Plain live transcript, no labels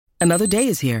Another day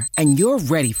is here, and you're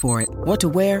ready for it. What to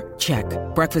wear? Check.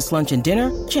 Breakfast, lunch, and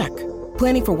dinner? Check.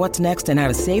 Planning for what's next and how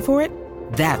to save for it?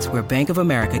 That's where Bank of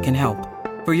America can help.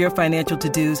 For your financial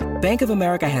to-dos, Bank of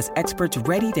America has experts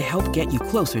ready to help get you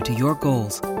closer to your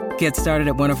goals. Get started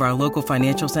at one of our local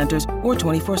financial centers or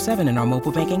 24/7 in our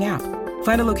mobile banking app.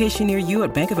 Find a location near you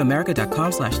at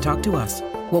bankofamerica.com/talktous.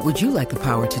 What would you like the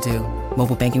power to do?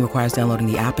 Mobile banking requires downloading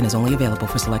the app and is only available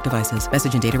for select devices.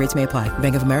 Message and data rates may apply.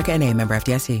 Bank of America N.A., member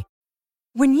FDIC.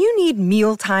 When you need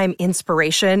mealtime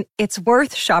inspiration, it's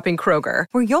worth shopping Kroger,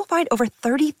 where you'll find over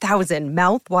 30,000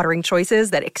 mouth-watering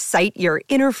choices that excite your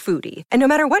inner foodie. And no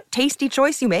matter what tasty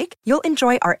choice you make, you'll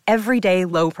enjoy our everyday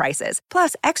low prices,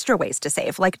 plus extra ways to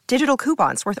save, like digital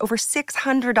coupons worth over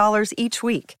 $600 each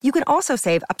week. You can also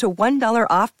save up to $1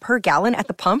 off per gallon at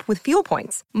the pump with fuel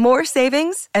points. More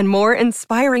savings and more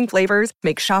inspiring flavors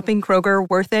make shopping Kroger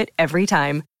worth it every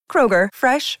time. Kroger,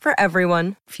 fresh for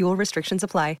everyone. Fuel restrictions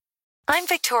apply. I'm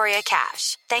Victoria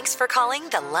Cash. Thanks for calling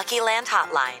the Lucky Land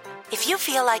Hotline. If you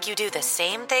feel like you do the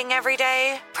same thing every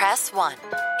day, press 1.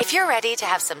 If you're ready to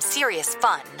have some serious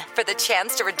fun for the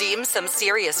chance to redeem some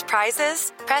serious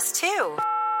prizes, press 2.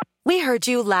 We heard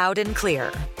you loud and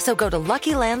clear. So go to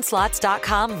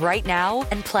LuckyLandSlots.com right now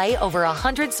and play over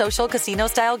 100 social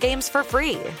casino-style games for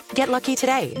free. Get lucky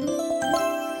today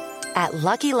at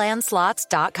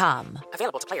LuckyLandSlots.com.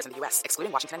 Available to players in the U.S.,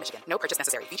 excluding Washington and Michigan. No purchase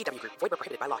necessary. VGW Group. Void where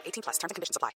prohibited by law. 18+. Terms and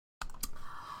conditions apply.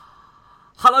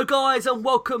 Hello guys and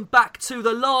welcome back to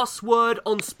The Last Word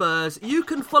on Spurs. You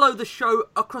can follow the show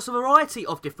across a variety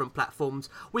of different platforms.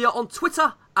 We are on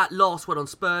Twitter at Last Word on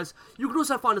Spurs. You can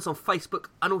also find us on Facebook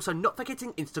and also not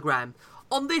forgetting Instagram.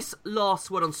 On this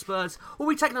Last Word on Spurs, we'll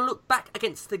be taking a look back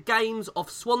against the games of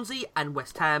Swansea and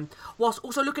West Ham, whilst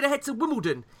also looking ahead to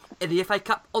Wimbledon in the FA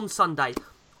Cup on Sunday.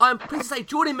 I am pleased to say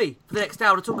joining me for the next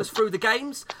hour to talk us through the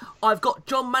games, I've got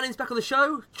John Mannings back on the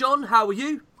show. John, how are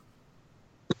you?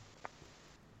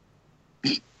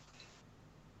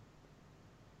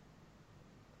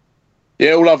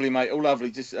 Yeah, all lovely, mate. All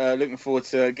lovely. Just looking forward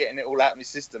to getting it all out of my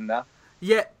system now.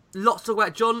 Yeah, lots to talk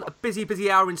about, John. A busy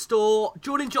hour in store.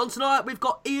 Joining John tonight, we've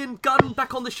got Ian Gunn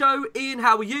back on the show. Ian,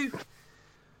 how are you?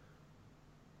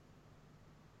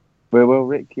 Very well,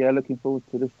 Rick. Yeah, looking forward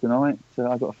to this tonight.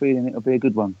 I've got a feeling it'll be a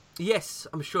good one. Yes,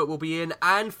 I'm sure it will be, Ian.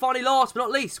 And finally, last but not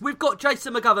least, we've got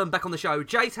Jason McGovern back on the show.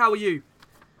 Jace, how are you?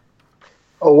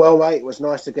 Oh, well, mate, it was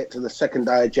nice to get to the second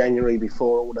day of January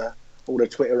before all the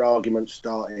Twitter arguments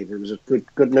started. It was a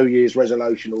good New Year's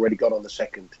resolution already got on the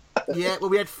second. Yeah, well,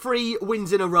 we had 3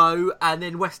 wins in a row, and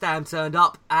then West Ham turned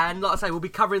up. And like I say, we'll be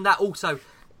covering that also,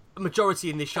 a majority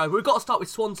in this show. But we've got to start with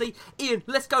Swansea. Ian,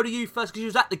 let's go to you first, because you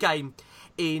was at the game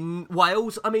in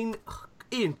Wales. I mean,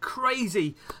 Ian,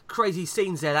 crazy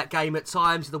scenes there, that game at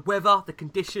times. The weather, the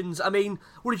conditions. I mean,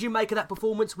 what did you make of that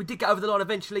performance? We did get over the line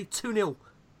eventually, 2-0.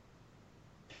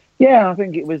 Yeah, I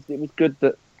think it was good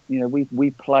that, you know,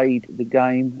 we played the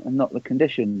game and not the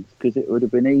conditions, because it would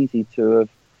have been easy to have,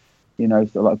 you know,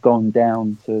 sort of like gone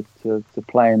down to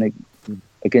playing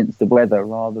against the weather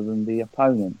rather than the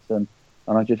opponents. And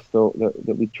I just thought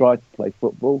that we tried to play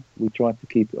football. We tried to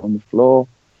keep it on the floor.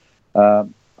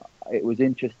 It was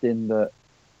interesting that,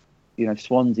 you know,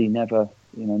 Swansea never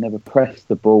pressed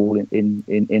the ball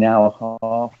in our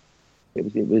half.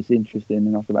 It was interesting,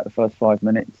 and after about the first 5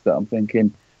 minutes, that I'm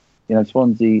thinking, you know,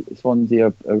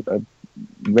 Swansea are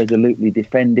resolutely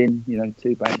defending. You know,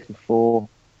 2 banks of 4.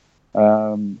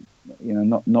 You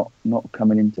know, not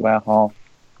coming into our half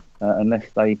unless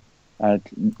they had,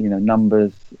 you know,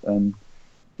 numbers, and,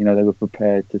 you know, they were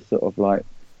prepared to sort of like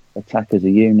attack as a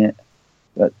unit.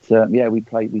 But yeah, we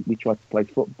tried to play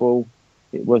football.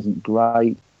 It wasn't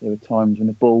great. There were times when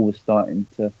the ball was starting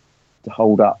to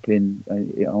hold up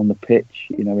on the pitch,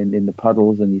 you know, in the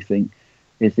puddles, and you think,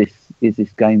 is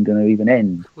this game going to even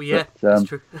end? Well, yeah, but, that's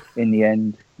true. In the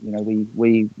end, you know,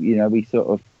 we sort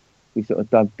of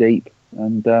dug deep,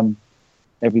 and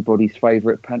everybody's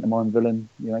favourite pantomime villain,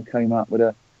 you know, came up with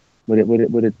a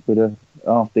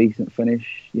half decent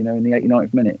finish, you know, in the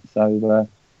 89th minute. So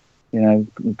you know,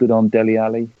 good on Dele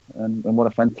Alli, and what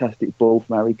a fantastic ball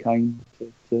from Harry Kane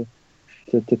to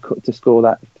score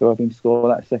that, to have him score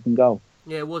that second goal.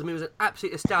 Yeah, it was. I mean, it was an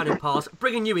absolutely astounding pass.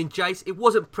 Bringing you in, Jace, it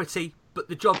wasn't pretty, but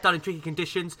the job done in tricky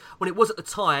conditions, when it was at the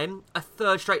time a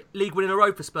 3rd straight league win in a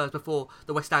row for Spurs before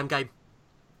the West Ham game.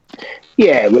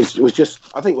 Yeah, it was just,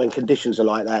 I think when conditions are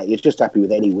like that, you're just happy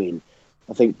with any win.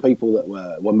 I think people that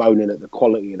were moaning at the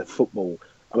quality of the football,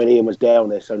 I mean, Ian was down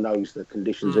there, so knows the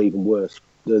conditions are even worse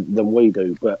than we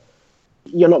do, but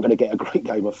you're not going to get a great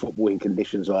game of football in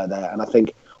conditions like that. And I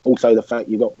think also the fact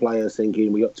you've got players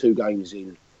thinking, we got 2 games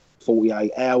in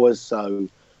 48 hours, so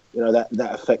you know,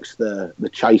 that affects the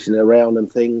chasing around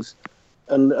and things.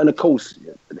 And of course,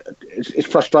 it's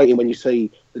frustrating when you see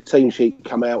the team sheet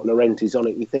come out and Llorente's on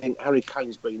it. You think, Harry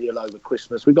Kane's been ill over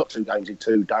Christmas. We've got 2 games in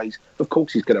 2 days. Of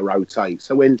course he's going to rotate.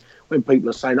 So when people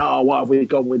are saying, oh, what have we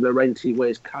gone with Llorente?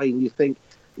 Where's Kane? You think,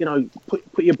 you know,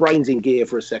 put your brains in gear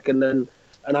for a second and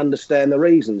understand the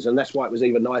reasons. And that's why it was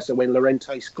even nicer when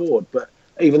Llorente scored. But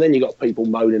even then you got people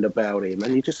moaning about him.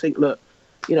 And you just think, look,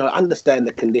 you know, understand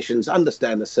the conditions,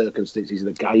 understand the circumstances of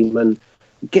the game and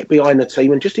get behind the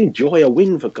team and just enjoy a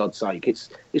win, for God's sake. It's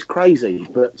crazy.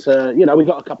 But, you know, we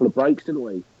got a couple of breaks, didn't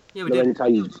we? Yeah, we did.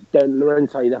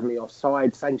 Llorente definitely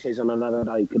offside. Sanchez on another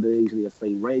day could easily have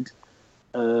seen red.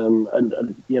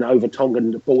 And you know,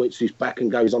 Vertonghen, the ball hits his back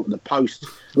and goes onto the post.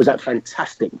 It was that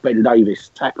fantastic Ben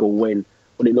Davies tackle when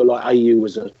it looked like AU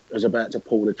was about to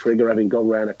pull the trigger, having gone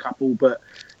round a couple. But,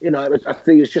 you know, I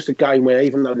think it's just a game where,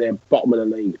 even though they're bottom of the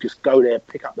league, just go there,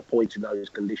 pick up the points in those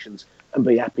conditions and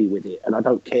be happy with it. And I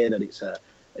don't care that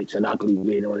it's an ugly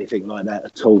win or anything like that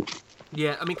at all.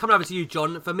 Yeah, I mean, coming over to you,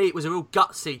 John, for me it was a real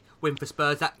gutsy win for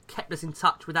Spurs that kept us in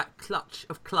touch with that clutch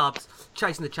of clubs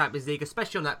chasing the Champions League,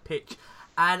 especially on that pitch.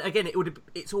 And again,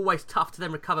 it's always tough to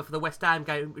then recover for the West Ham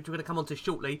game, which we're going to come on to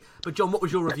shortly. But John, what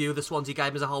was your review of the Swansea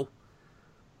game as a whole?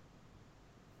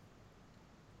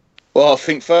 Well, I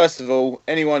think, first of all,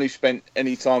 anyone who spent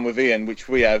any time with Ian, which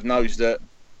we have, knows that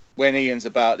when Ian's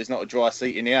about, there's not a dry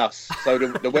seat in the house. So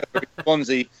the weather in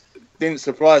Swansea didn't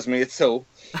surprise me at all.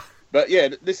 But yeah,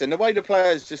 listen, the way the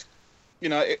players just, you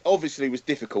know, it obviously was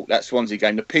difficult, that Swansea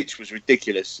game. The pitch was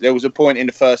ridiculous. There was a point in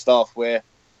the first half where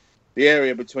the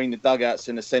area between the dugouts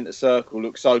and the centre circle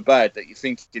looked so bad that you're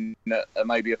thinking that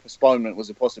maybe a postponement was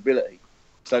a possibility.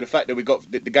 So the fact that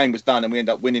the game was done and we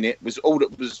ended up winning it was all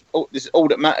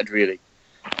that mattered, really.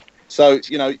 So,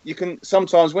 you know, you can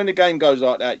sometimes, when the game goes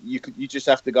like that, you just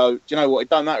have to go, do you know what, it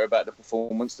don't matter about the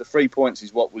performance. The 3 points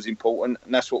is what was important,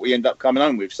 and that's what we end up coming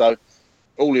home with. So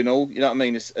all in all, you know what I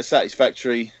mean, it's a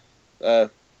satisfactory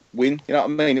win. You know what I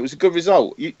mean? It was a good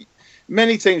result.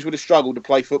 Many teams would have struggled to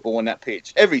play football on that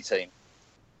pitch. Every team.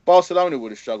 Barcelona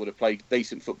would have struggled to play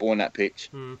decent football on that pitch.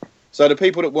 So the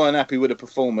people that weren't happy with the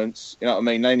performance, you know what I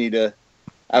mean, they need to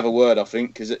have a word, I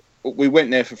think, because we went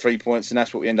there for 3 points and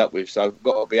that's what we end up with. So we've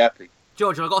got to be happy.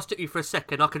 George, I've got to stick you for a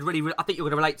second. I think you're going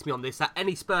to relate to me on this. That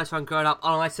any Spurs fan growing up,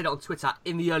 and I said it on Twitter,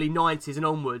 in the early 90s and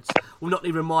onwards, will not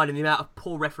need reminding the amount of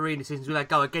poor refereeing decisions when they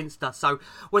go against us. So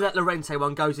when that Llorente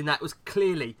one goes in, that was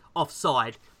clearly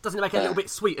offside. Doesn't it make it a little bit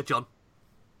sweeter, John?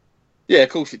 Yeah, of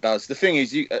course it does. The thing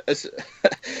is,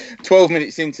 12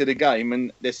 minutes into the game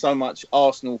and there's so much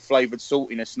Arsenal-flavoured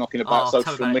saltiness knocking about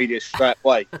social media straight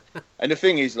away. And the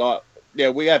thing is, like, yeah,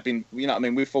 we have been, you know what I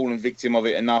mean, we've fallen victim of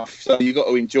it enough. So you've got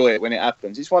to enjoy it when it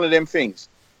happens. It's one of them things.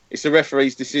 It's the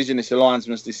referee's decision. It's the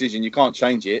linesman's decision. You can't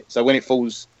change it. So when it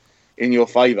falls in your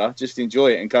favour, just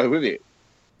enjoy it and go with it.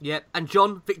 Yeah, and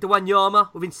John, Victor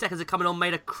Wanyama, within seconds of coming on,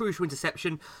 made a crucial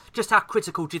interception. Just how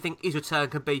critical do you think his return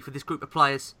can be for this group of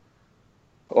players?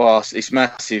 Oh, it's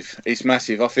massive. It's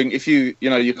massive. I think if you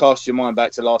cast your mind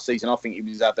back to last season, I think he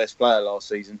was our best player last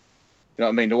season. You know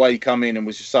what I mean? The way he come in and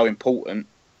was just so important.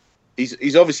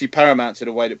 He's obviously paramount to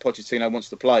the way that Pochettino wants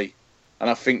to play. And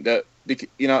I think that,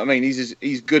 you know what I mean,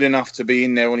 he's good enough to be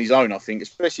in there on his own, I think.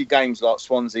 Especially games like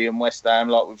Swansea and West Ham,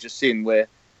 like we've just seen, where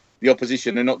the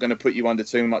opposition are not going to put you under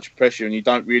too much pressure and you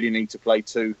don't really need to play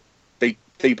two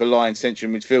deeper lying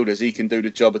central midfielders. He can do the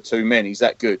job of 2 men. He's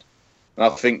that good. And I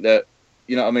think that,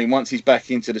 you know what I mean, once he's back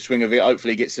into the swing of it,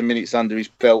 hopefully he gets some minutes under his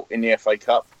belt in the FA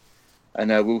Cup. And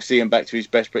we'll see him back to his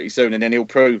best pretty soon. And then he'll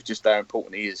prove just how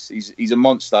important he is. He's a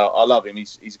monster. I love him.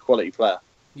 He's a quality player.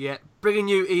 Yeah. Bringing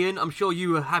you, Ian, I'm sure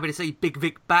you were happy to see Big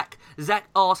Vic back. Zach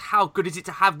asked, how good is it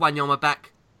to have Wanyama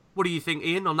back? What do you think,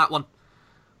 Ian, on that one?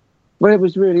 Well, it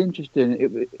was really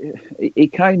interesting.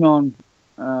 It came on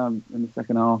in the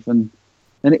second half and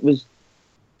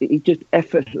he just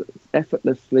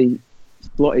effortlessly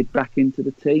slotted back into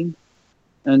the team.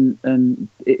 And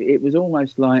it was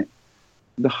almost like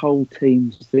the whole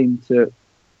team seemed to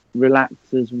relax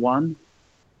as one.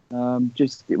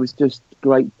 It was just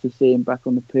great to see him back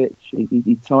on the pitch.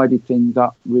 He tidied things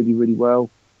up really, really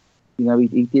well. You know,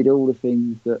 he did all the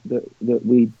things that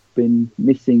we'd been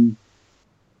missing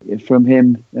from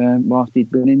him whilst he'd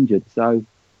been injured. So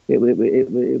it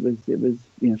was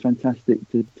fantastic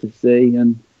to see.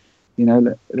 And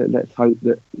let's hope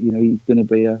that he's going to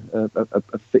be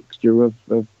a fixture of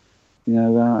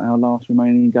our last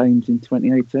remaining games in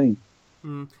 2018.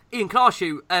 Ian, can I ask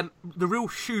you, the real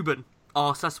Shuban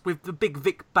asked us, with the Big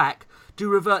Vic back, do you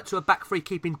revert to a back three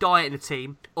keeping Dyer in the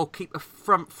team or keep a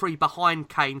front three behind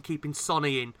Kane keeping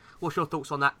Sonny in? What's your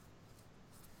thoughts on that?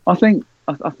 I think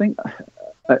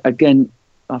again,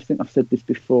 I think I've said this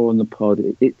before on the pod.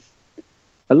 It's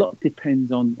a lot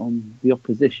depends on the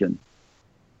opposition.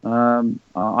 I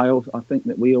think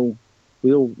that we all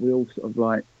sort of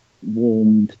like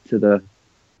warmed to the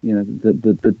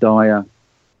Dyer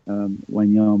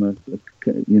Wanyama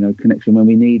connection when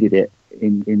we needed it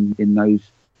in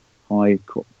those high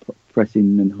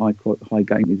pressing and high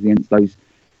games against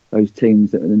those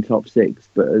teams that are in the top six.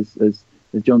 But as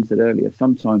John said earlier,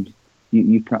 sometimes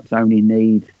you perhaps only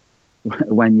need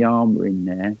Wanyama in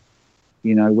there.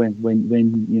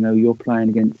 When you're playing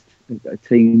against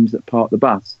teams that park the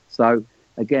bus. So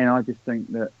again, I just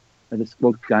think that as a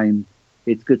squad game,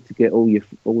 it's good to get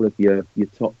all of your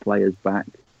top players back,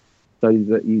 so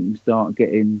that you can start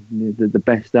getting the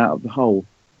best out of the whole.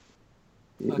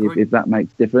 If that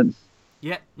makes difference.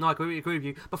 Yeah, no, I agree with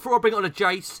you. Before I bring it on to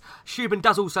Jace, Shubin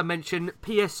does also mention,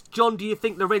 P.S. John, do you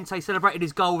think Llorente celebrated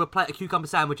his goal with a plate of cucumber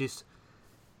sandwiches?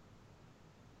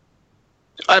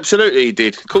 Absolutely, he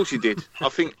did. Of course, he did. I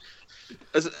think.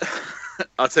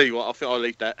 I'll tell you what. I think I'll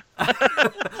leave that.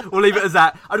 We'll leave it as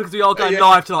that. Only because we are going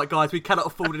live tonight, guys. We cannot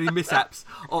afford any mishaps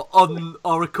on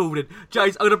our recording.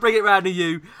 Jace, I'm going to bring it round to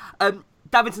you.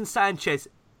 Davinson Sanchez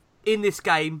in this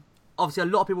game. Obviously, a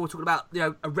lot of people were talking about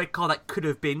a red card that could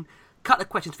have been. Couple of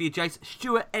questions for you, Jace.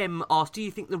 Stuart M asked, do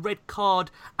you think the red card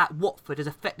at Watford has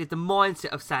affected the mindset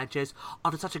of Sanchez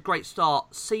after such a great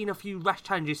start? Seen a few rash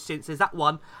changes since, there's that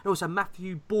one. And also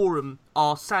Matthew Borum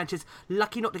asked, Sanchez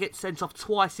lucky not to get sent off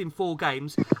twice in 4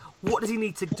 games. What does he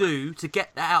need to do to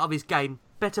get that out of his game?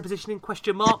 Better positioning,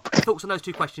 question mark? Thoughts on those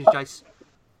 2 questions, Jace?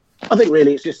 I think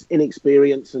really it's just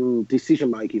inexperience and decision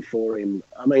making for him.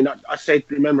 I mean, I said,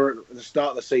 remember at the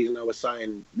start of the season, I was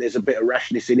saying there's a bit of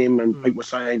rashness in him, and people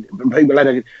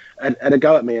had a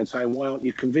go at me and saying, why aren't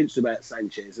you convinced about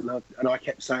Sanchez? And I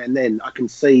kept saying then, I can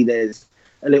see there's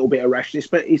a little bit of rashness,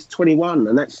 but he's 21,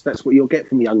 and that's what you'll get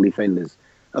from young defenders.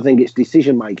 I think it's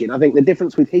decision making. I think the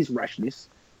difference with his rashness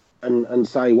and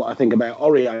say what I think about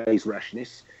Aurier's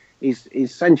rashness is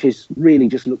Sanchez really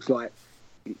just looks like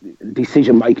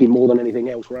decision making more than anything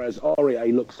else, whereas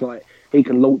Aurier looks like he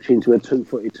can launch into a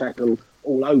 2-footed tackle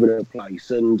all over the place,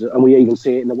 and we even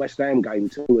see it in the West Ham game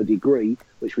to a degree,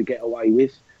 which we get away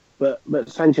with. But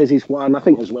Sanchez is one. I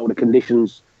think as well the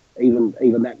conditions, even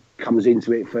that comes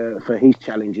into it for his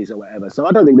challenges or whatever. So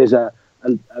I don't think there's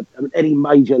any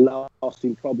major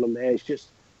lasting problem there. It's just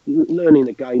learning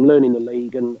the game, learning the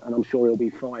league, and I'm sure he'll be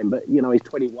fine. But he's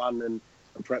 21 and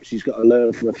perhaps he's got to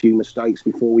learn from a few mistakes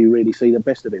before we really see the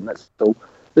best of him. That's all.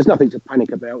 There's nothing to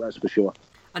panic about, that's for sure.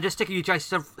 And just sticking you,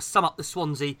 Jason, to sum up the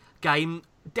Swansea game,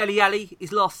 Dele Alli,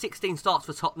 his last 16 starts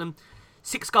for Tottenham,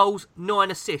 6 goals, 9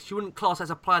 assists. You wouldn't class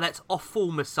as a player that's off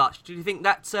form as such. Do you think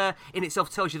that in itself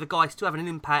tells you the guy still having an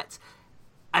impact,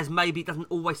 as maybe it doesn't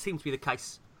always seem to be the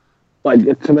case? Well,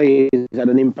 to me, he's had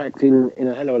an impact in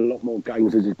a hell of a lot more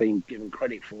games as he's been given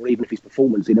credit for, even if his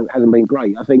performance hasn't been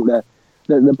great. I think that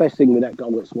the best thing with that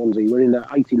goal at Swansea, we're in the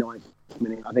 89th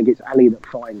minute. I think it's Ali that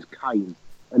finds Kane,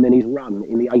 and then his run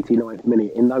in the 89th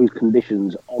minute in those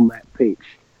conditions on that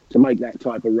pitch to make that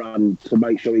type of run to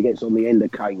make sure he gets on the end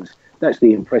of Kane's. That's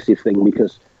the impressive thing,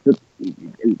 because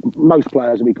most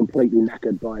players will be completely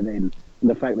knackered by then. And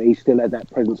the fact that he still had that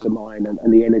presence of mind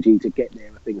and the energy to get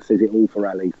there, I think, says it all for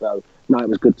Ali. So, no, it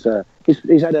was good to...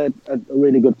 He's had a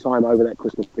really good time over that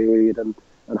Christmas period, and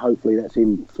hopefully that's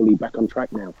him fully back on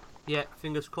track now. Yeah,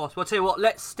 fingers crossed. Well, I'll tell you what,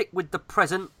 let's stick with the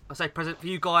present. I say present for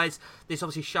you guys. This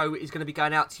obviously show is going to be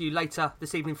going out to you later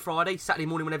this evening, Friday, Saturday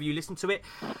morning, whenever you listen to it.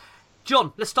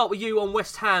 John, let's start with you on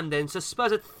West Ham then. So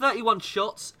Spurs had 31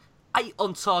 shots, 8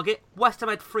 on target. West Ham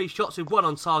had 3 shots with 1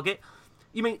 on target.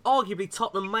 You mean, arguably,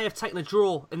 Tottenham may have taken a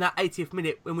draw in that 80th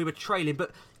minute when we were trailing,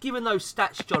 but given those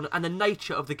stats, John, and the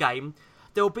nature of the game,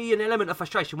 there will be an element of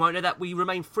frustration, won't there, that we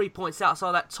remain 3 points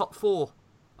outside that top 4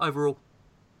 overall?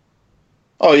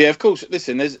 Oh yeah, of course.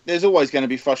 Listen, there's always going to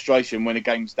be frustration when a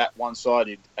game's that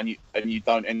one-sided and you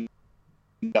don't end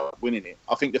up winning it.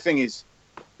 I think the thing is,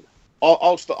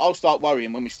 I'll start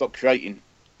worrying when we stop creating.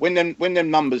 When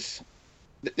them numbers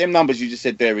you just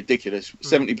said they're ridiculous.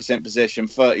 70% possession,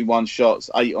 31 shots,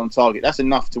 8 on target. That's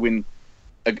enough to win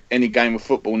any game of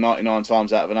football 99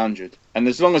 times out of 100. And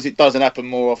as long as it doesn't happen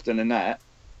more often than that,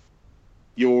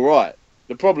 you're all right.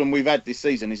 The problem we've had this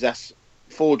season is that's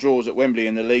 4 draws at Wembley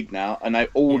in the league now, and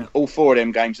all 4 of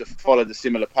them games have followed a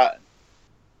similar pattern.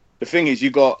 The thing is,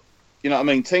 teams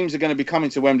are going to be coming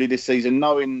to Wembley this season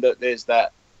knowing that there's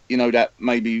that, that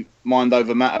maybe mind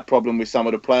over matter problem with some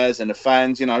of the players and the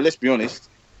fans. Let's be honest,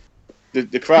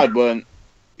 the crowd weren't,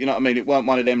 it weren't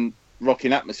one of them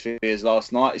rocking atmospheres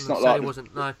last night. It's not like it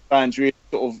wasn't, no. Fans really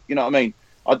sort of,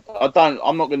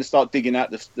 I'm not going to start digging out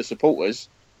the supporters.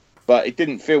 but it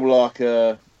didn't feel like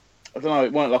I don't know,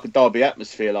 it weren't like a derby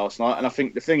atmosphere last night. And I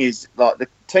think the thing is, like, the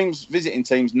visiting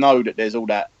teams know that there's all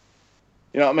that.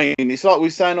 You know what I mean? It's like we were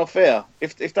saying off air.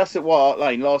 If that's at White Hart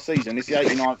Lane last season, it's the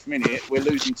 89th minute, we're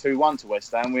losing 2-1 to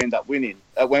West Ham, we end up winning.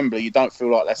 At Wembley, you don't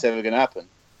feel like that's ever going to happen.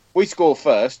 If we score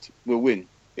first, we'll win.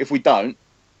 If we don't,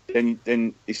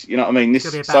 then it's, you know what I mean? This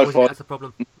so far, that's the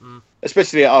problem.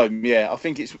 Especially at home. Yeah, I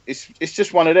think it's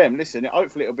just one of them. Listen,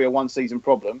 hopefully it'll be a one-season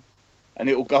problem, and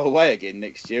it'll go away again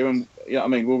next year. And you know what I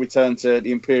mean? We'll return to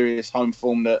the imperious home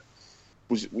form that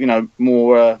was, you know,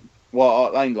 more White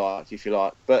Hart Lane like, if you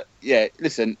like. But yeah,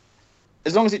 listen,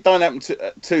 as long as it don't happen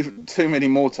too many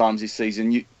more times this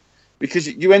season, because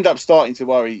you end up starting to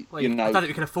worry. Well, you know, I don't think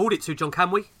we can afford it to, John.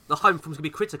 Can we? The home form's gonna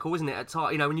be critical, isn't it? At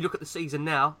time, you know, when you look at the season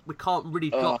now, we can't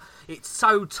really. It's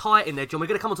so tight in there, John. We're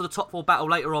gonna come onto the top four battle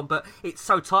later on, but it's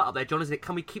so tight up there, John, isn't it?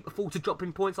 Can we afford to drop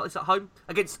in points like this at home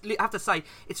against? I have to say,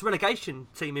 it's a relegation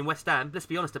team in West Ham. Let's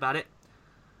be honest about it.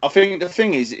 I think the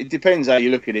thing is, it depends how you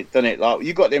look at it, doesn't it? Like,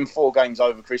 you got them 4 games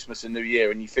over Christmas and New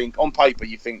Year, and you think, on paper,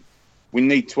 we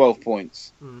need 12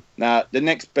 points. Now, the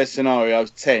next best scenario is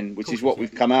 10, which is what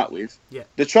we've come out with. Yeah.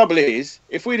 The trouble is,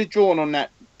 if we'd have drawn on that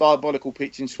diabolical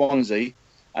pitch in Swansea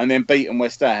and then beaten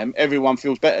West Ham, everyone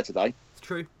feels better today. It's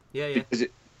true. Yeah. Because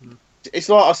it's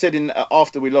like I said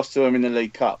after we lost to them in the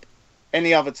League Cup.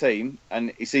 Any other team,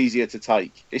 and it's easier to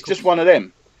take. It's just one of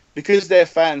them. Because their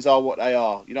fans are what they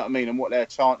are, you know what I mean, and what they're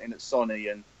chanting at Sonny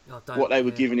and what they were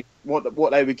giving,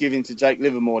 what they were giving to Jake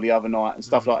Livermore the other night and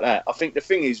stuff like that. I think the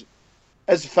thing is,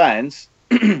 as fans,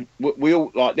 we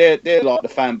all like they're like the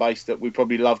fan base that we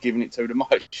probably love giving it to the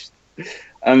most,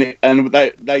 and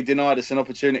they denied us an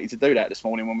opportunity to do that this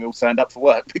morning when we all signed up for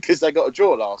work because they got a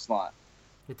draw last night.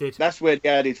 It did. That's where the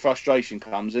added frustration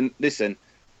comes. And listen,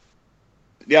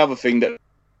 the other thing that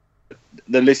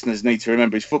the listeners need to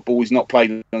remember is football is not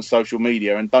played on social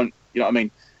media, and you know what I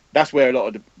mean? That's where a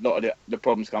lot of the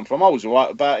problems come from. I was all right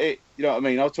about it, you know what I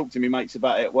mean? I talked to my mates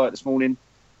about it at work this morning.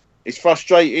 It's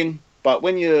frustrating, but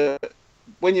when you're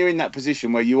in that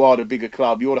position where you are the bigger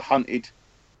club, you're the hunted,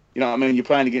 you know what I mean? You're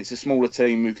playing against a smaller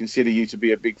team who consider you to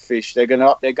be a big fish. They're going to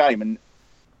up their game, and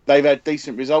they've had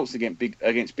decent results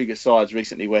against bigger sides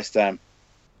recently, West Ham.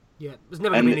 Yeah, it's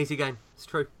never going to be an easy game. It's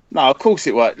true. No, of course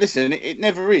it won't. Listen, it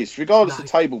never is, regardless of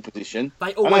table position.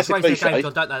 They always raise their game,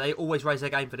 John, don't they? They always raise their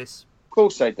game for this. Of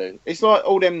course they do. It's like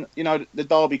all them, you know, the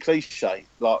derby cliche,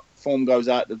 like form goes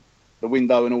out the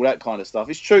window and all that kind of stuff.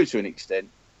 It's true to an extent.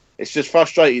 It's just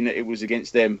frustrating that it was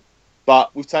against them.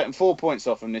 But we've taken 4 points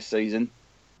off them this season.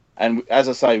 And as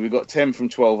I say, we've got 10 from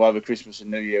 12 over Christmas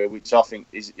and New Year, which I think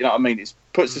is, you know what I mean? It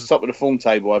puts us top of the form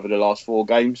table over the last 4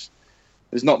 games.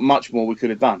 There's not much more we could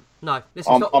have done. No,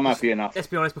 I'm happy enough. Let's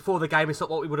be honest. Before the game, it's not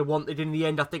what we would have wanted. In the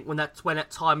end, I think when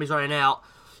that time is running out,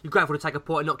 you're grateful to take a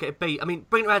point and not get beat. I mean,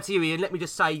 bring it around to you, Ian. Let me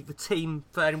just say the team,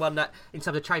 for anyone that in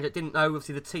terms of change that didn't know,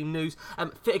 obviously the team news.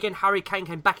 Fit again, Harry Kane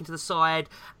came back into the side,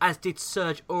 as did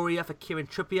Serge Aurier for Kieran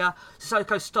Trippier.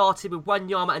 Sissoko started with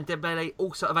Wanyama and Dembele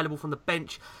also available from the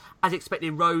bench. As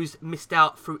expected, Rose missed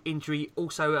out through injury.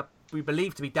 Also, we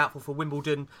believe to be doubtful for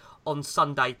Wimbledon on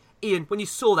Sunday. Ian, when you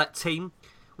saw that team,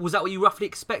 was that what you roughly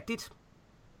expected?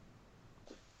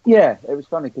 Yeah, it was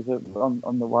funny because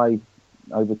on the way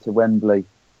over to Wembley,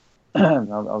 I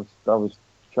was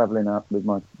travelling up with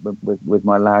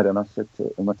my lad, and I said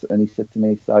to him, and he said to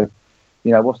me, "So,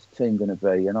 you know, what's the team going to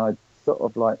be?" And I sort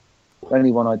of like, the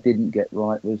only one I didn't get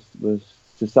right was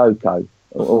Sissoko.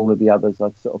 All of the others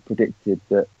I sort of predicted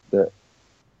that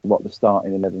what the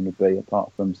starting 11 would be,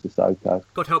 apart from Sissoko.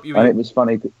 God help you, and Ian. it was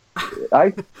funny.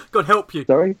 Eh? God help you.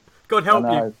 Sorry. God help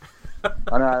you.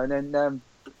 I know.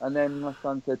 And then my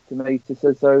son said to me, he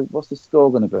said, "So what's the score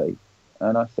going to be?"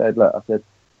 And I said, "Look,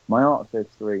 my heart says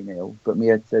 3-0, but my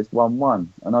head says 1-1."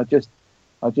 And I just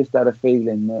had a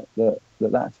feeling that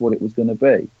that's what it was going to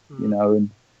be, you know, and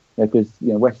because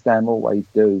you know West Ham always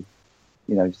do,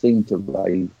 you know, seem to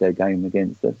raise their game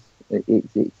against us.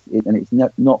 It's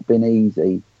not been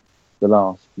easy the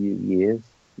last few years.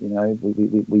 You know,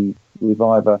 we've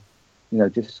either, you know,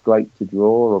 just scraped to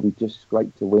draw, or we've just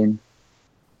scraped to win,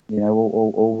 you know,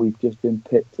 or we've just been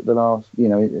pipped at the last, you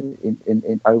know,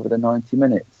 in over the 90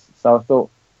 minutes. So I thought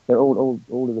that all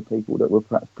of the people that were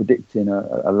perhaps predicting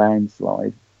a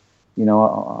landslide, you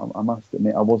know, I must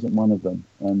admit I wasn't one of them,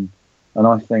 and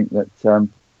I think that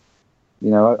you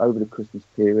know, over the Christmas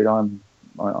period,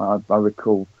 I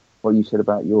recall what you said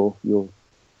about your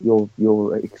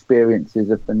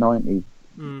experiences of the 90s.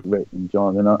 Written,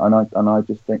 John, and I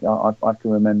just think I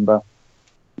can remember,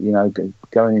 you know,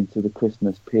 going into the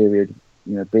Christmas period,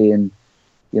 you know, being,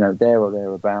 you know, there or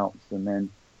thereabouts, and then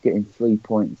getting 3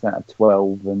 points out of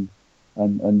 12, and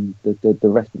and the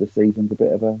rest of the season's a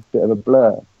bit of a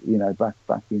blur.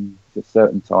 Back in just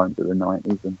certain times of the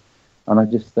 90s, and I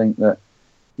just think that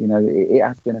it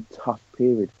has been a tough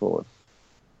period for us.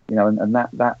 And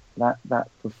that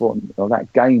performance or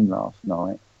that game last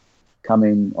night,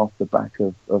 coming off the back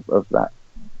of that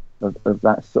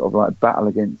sort of like battle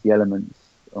against the elements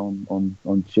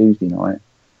on Tuesday night,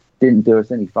 didn't do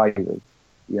us any favours,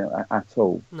 at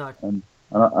all. No. And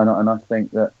I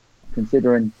think that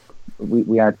considering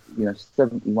we had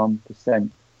 71%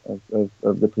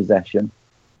 of the possession,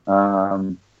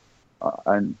 and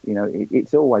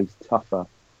it's always tougher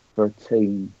for a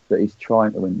team that is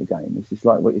trying to win the game. It's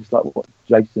like what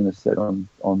Jason has said on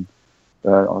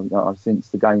since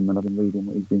the game, and I've been reading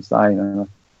what he's been saying, and I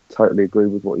totally agree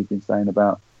with what he's been saying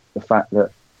about the fact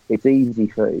that it's easy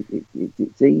for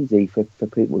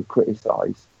people to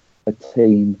criticise a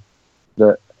team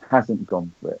that hasn't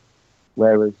gone for it,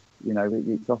 whereas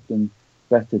it's often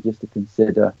better just to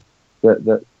consider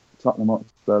that Tottenham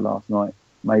Hotspur last night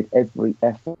made every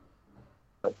effort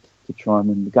to try and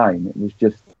win the game. It was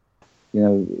just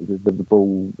the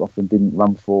ball often didn't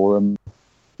run for them.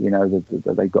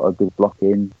 They got a good block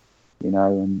in.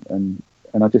 And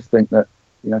I just think that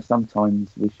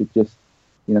sometimes we should just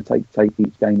take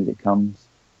each game as it comes,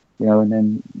 and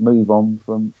then move on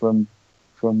from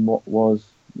what was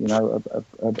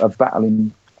a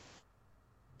battling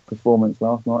performance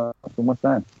last night from West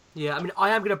Ham. Yeah, I mean,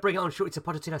 I am going to bring it on shortly to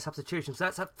Pochettino substitutions. So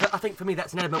I think for me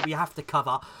that's an element we have to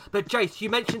cover. But Jace, you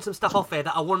mentioned some stuff off air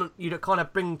that I want you to kind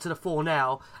of bring to the fore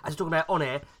now as you're talking about on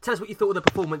air. Tell us what you thought of the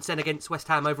performance then against West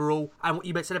Ham overall, and what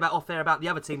you said about off air about the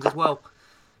other teams as well.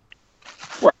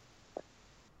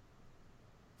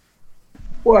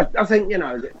 Well, I think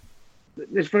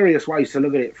there's various ways to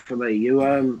look at it for me.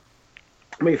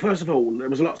 First of all, there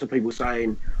was lots of people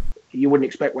saying you wouldn't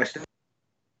expect West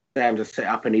Ham to set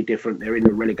up any different. They're in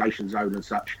the relegation zone and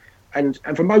such. And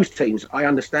for most teams, I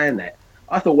understand that.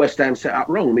 I thought West Ham set up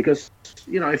wrong because,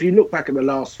 if you look back at the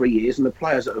last 3 years and the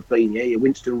players that have been here, your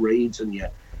Winston Reeds and your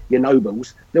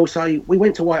Nobles, they'll say, we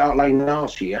went to White Hart Lane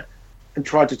last year and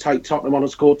tried to take Tottenham on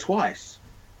and scored twice.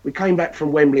 We came back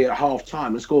from Wembley at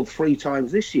half-time and scored 3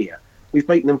 times this year. We've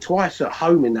beaten them twice at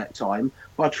home in that time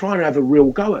by trying to have a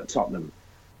real go at Tottenham.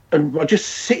 And by just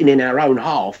sitting in our own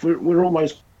half, we're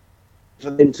almost for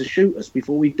them to shoot us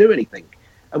before we do anything.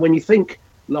 And when you think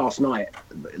last night,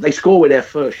 they score with their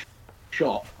first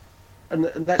shot, and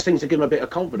that seems to give them a bit of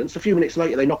confidence. A few minutes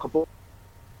later, they knock a ball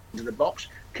into the box.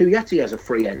 Kouyaté has a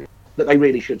free end that they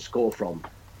really should score from.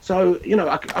 So,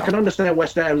 I can understand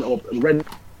West Ham or Red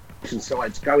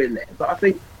sides going there, but I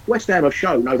think West Ham have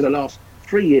shown over the last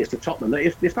 3 years to Tottenham that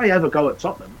if they ever go at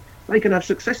Tottenham, they can have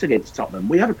success against Tottenham.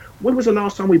 We haven't. When was the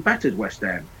last time we battered West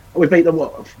Ham? We beat them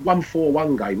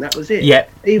 1-4-1 game. That was it. Yeah.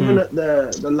 Even at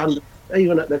the London,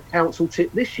 even at the council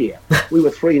tip this year, we were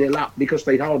 3-0 up because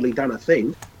they'd hardly done a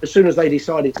thing. As soon as they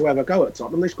decided to have a go at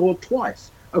Tottenham, they scored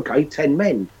twice. Okay, 10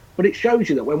 men, but it shows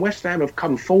you that when West Ham have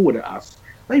come forward at us,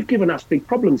 they've given us big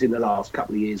problems in the last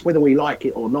couple of years, whether we like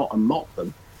it or not, and mock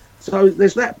them. So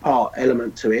there's that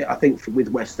element to it, I think, with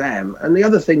West Ham. And the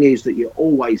other thing is that you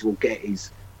always will get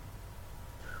is,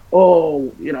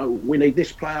 we need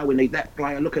this player, we need that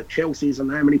player. Look at Chelsea's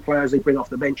and how many players they bring off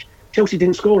the bench. Chelsea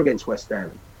didn't score against West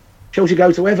Ham. Chelsea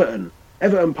go to Everton.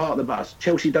 Everton part of the bus.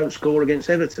 Chelsea don't score against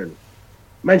Everton.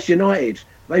 Manchester United,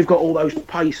 they've got all those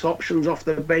pace options off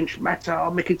the bench.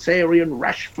 Matar, Mkhitaryan,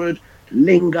 Rashford,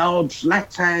 Lingard,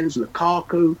 Zlatan,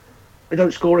 Lukaku. They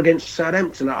don't score against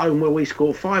Southampton at home where we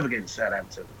score 5 against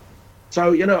Southampton.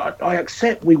 So, I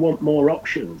accept we want more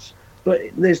options. But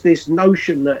there's this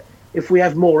notion that if we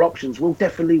have more options, we'll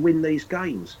definitely win these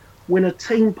games. When a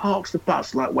team parks the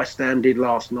bus like West Ham did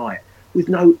last night, with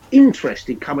no interest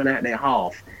in coming out their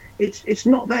half, it's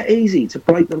not that easy to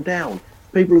break them down.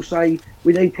 People who say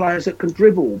we need players that can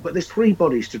dribble, but there's 3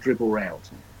 bodies to dribble round.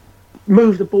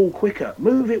 Move the ball quicker.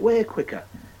 Move it where quicker.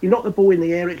 You knock the ball in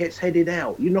the air, it gets headed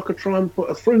out. You try and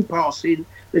put a through pass in,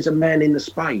 there's a man in the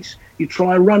space. You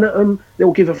try and run at them,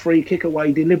 they'll give a free kick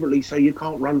away deliberately so you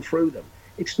can't run through them.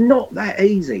 It's not that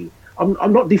easy.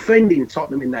 I'm not defending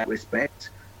Tottenham in that respect.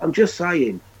 I'm just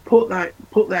saying, put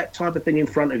that type of thing in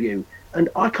front of you. And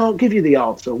I can't give you the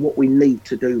answer of what we need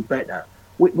to do better.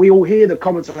 We all hear the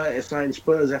commentators saying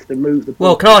Spurs have to move the ball.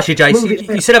 Well, can I ask you,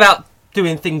 Jace, you said about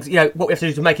doing things, what we have to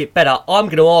do to make it better. I'm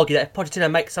going to argue that if Pochettino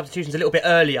makes substitutions a little bit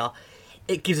earlier,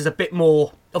 it gives us a bit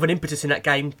more of an impetus in that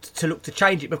game to look to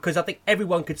change it, because I think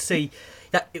everyone could see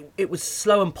that it was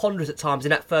slow and ponderous at times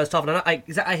in that first half. And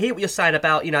I hear what you're saying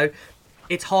about,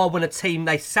 it's hard when a team,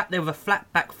 they sat there with a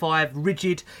flat back five,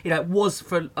 rigid. It was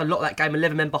for a lot of that game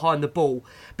 11 men behind the ball.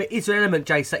 But is there an element,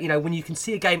 Jace, that when you can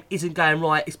see a game isn't going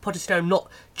right, is Pochettino not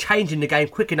changing the game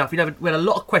quick enough? We had a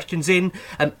lot of questions in.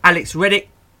 Alex Reddick,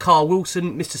 Carl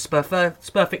Wilson, Mr.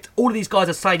 Spurfect, all of these guys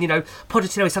are saying,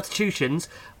 Pochettino's substitutions,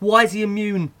 why is he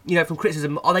immune, from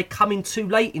criticism? Are they coming too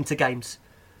late into games?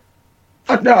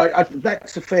 No,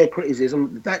 that's a fair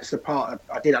criticism. That's the part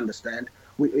I did understand.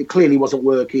 It clearly wasn't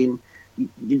working.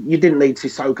 You didn't need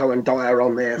Sissoko and Dyer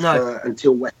on there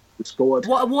until West Ham scored.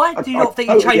 Why do you not think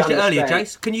you changed it earlier,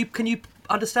 Jace? Can you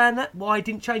understand that? Why he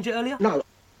didn't change it earlier?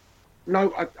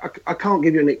 No, I can't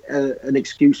give you an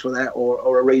excuse for that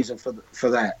or a reason for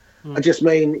that. I just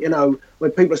mean,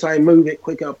 when people are saying move it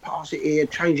quicker, pass it here,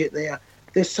 change it there,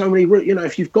 there's so many,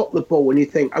 if you've got the ball and you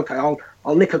think, okay,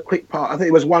 I'll nick a quick pass. I think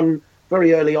it was one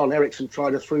very early on, Eriksen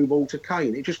tried a through ball to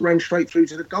Kane. It just ran straight through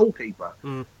to the goalkeeper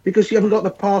because you haven't got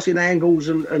the passing angles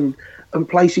and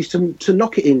places to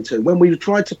knock it into. When we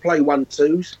tried to play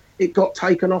 1-2s, it got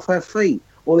taken off our feet,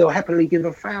 or they'll happily give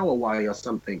a foul away or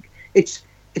something. It's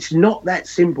not that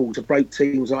simple to break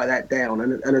teams like that down.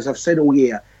 And as I've said all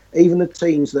year, even the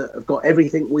teams that have got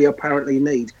everything we apparently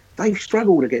need, they've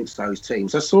struggled against those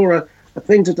teams. I saw a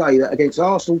thing today that against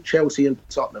Arsenal, Chelsea and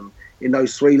Tottenham, in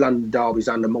those 3 London derbies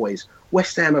under Moyes,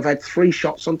 West Ham have had 3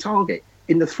 shots on target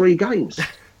in the 3 games.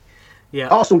 Yeah.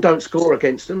 Arsenal don't score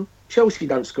against them. Chelsea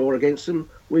don't score against them.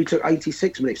 We took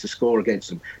 86 minutes to score against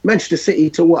them. Manchester City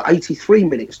took 83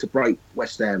 minutes to break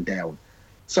West Ham down.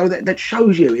 So that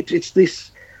shows you it's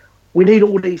this. We need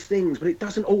all these things, but it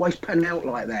doesn't always pan out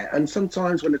like that. And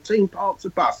sometimes when a team parks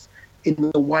a bus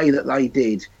in the way that they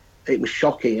did, it was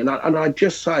shocking. And I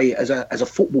just say, as a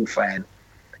football fan,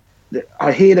 that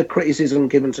I hear the criticism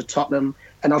given to Tottenham,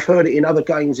 and I've heard it in other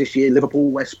games this year,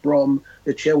 Liverpool, West Brom,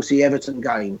 the Chelsea-Everton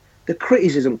game. The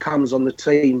criticism comes on the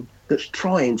team that's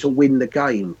trying to win the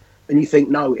game. And you think,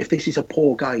 no, if this is a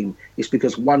poor game, it's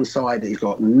because one side has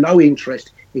got no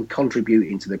interest in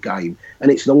contributing to the game. And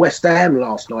it's the West Ham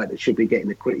last night that should be getting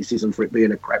the criticism for it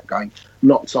being a crap game,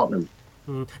 not Tottenham.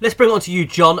 Let's bring it on to you,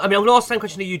 John. I'm going to ask the same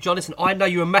question to you, John. Listen, I know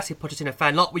you're a massive Pochettino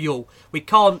fan, like we all. We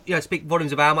can't, speak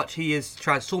volumes of how much he has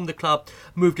transformed the club,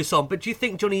 moved us on. But do you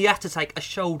think, Johnny, you have to take a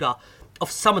shoulder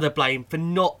of some of the blame for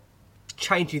not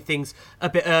changing things a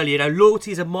bit earlier?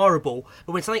 Loyalty is admirable,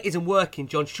 but when something isn't working,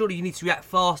 John, surely you need to react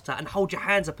faster and hold your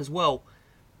hands up as well.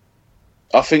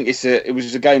 I think it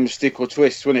was a game of stick or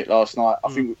twist, wasn't it, last night? I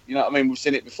think, we've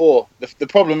seen it before. The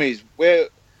problem is, when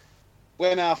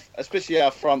especially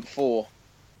our front four,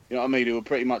 who were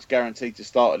pretty much guaranteed to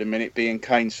start at the minute, being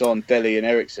Kane, Son, Dele and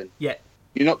Eriksen. Yeah.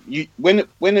 When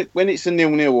it's a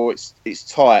 0-0 or it's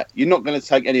tight, you're not going to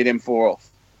take any of them 4 off.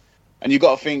 And you've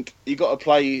got to think, you've got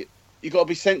to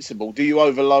be sensible. Do you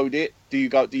overload it? Do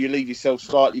you leave yourself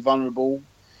slightly vulnerable?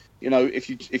 If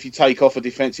you take off a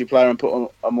defensive player and put on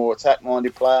a more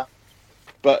attack-minded player.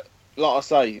 But like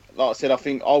I said, I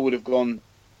think I would have gone,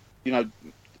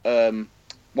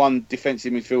 one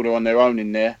defensive midfielder on their own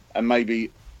in there, and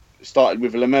maybe started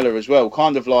with Lamela as well,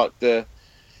 kind of like the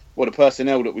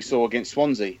personnel that we saw against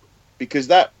Swansea, because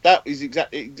that is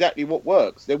exactly what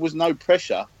works. There was no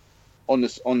pressure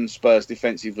on Spurs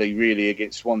defensively really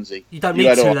against Swansea. You don't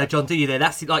need 2 though, John, do you? There,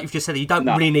 that's like you've just said. You don't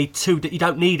really need 2. You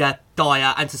don't need a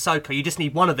Dyer and Sissoko. You just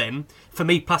need one of them. For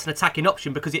me, plus an attacking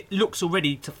option, because it looks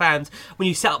already to fans when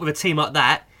you set up with a team like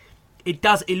that. It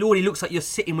already looks like you're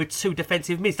sitting with 2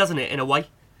 defensive mids, doesn't it? In a way.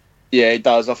 Yeah, it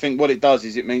does. I think what it does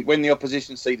is it means when the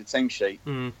opposition see the team sheet,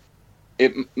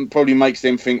 it probably makes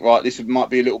them think, right, this might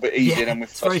be a little bit easier than we've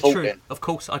thought. Very true. Of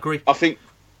course, I agree. I think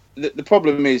the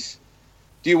problem is,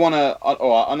 do you want to?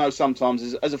 I know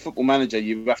sometimes as a football manager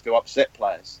you have to upset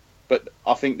players, but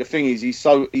I think the thing is he's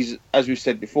as we've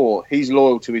said before, he's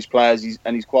loyal to his players,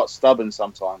 and he's quite stubborn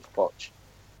sometimes, Poch.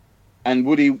 And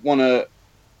would he want to?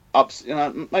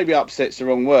 Maybe upset's the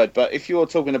wrong word, but if you're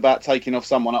talking about taking off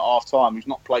someone at half time who's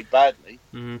not played badly,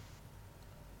 you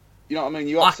know what I mean?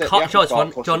 You upset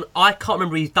John, I can't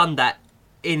remember he's done that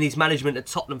in his management at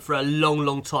Tottenham for a long,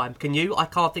 long time. Can you? I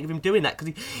can't think of him doing that,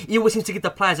 because he always seems to give the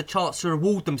players a chance to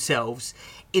reward themselves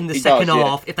in the second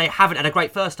half if they haven't had a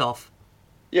great first half.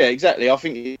 Yeah, exactly. I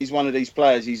think he's one of these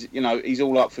players. He's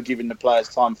all up for giving the players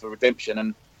time for redemption,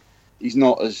 and he's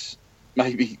not as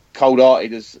maybe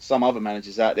cold-hearted as some other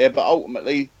managers out there. But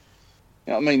ultimately,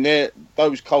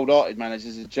 those cold-hearted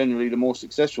managers are generally the more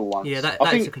successful ones. Yeah,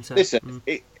 that is a concern. Listen,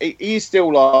 he is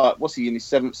still like, what's he in his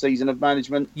 7th season of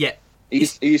management? Yeah.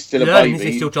 He's still learning, a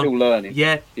baby. He's still learning.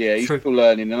 Yeah, he's still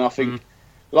learning. And I think,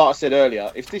 like I said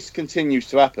earlier, if this continues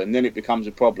to happen, then it becomes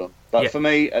a problem. But for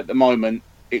me, at the moment,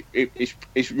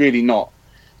 it's really not.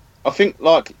 I think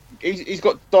like he's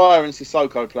got Dyer and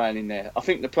Sissoko playing in there. I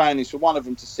think the plan is for one of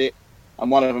them to sit and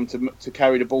one of them to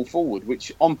carry the ball forward,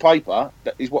 which on paper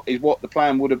that is what the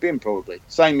plan would have been probably.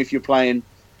 Same if you're playing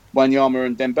Wanyama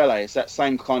and Dembele. It's that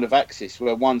same kind of axis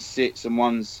where one sits and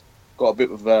one's got a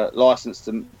bit of a license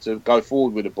to go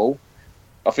forward with the ball.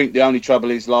 I think the only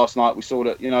trouble is last night we saw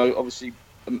that, obviously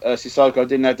Sissoko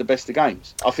didn't have the best of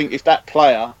games. I think if that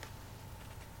player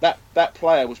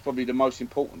was probably the most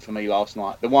important for me last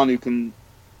night. The one who can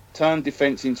turn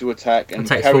defence into attack and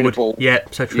carry forward. the ball. Yeah,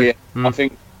 so true. Yeah,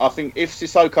 I think if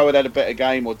Sissoko had a better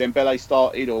game or Dembele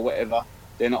started or whatever,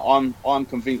 then I'm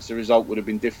convinced the result would have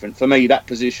been different. For me, that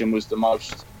position was the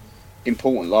most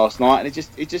important last night, and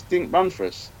it just didn't run for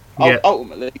us. Yeah.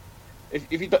 Ultimately,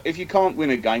 if you can't win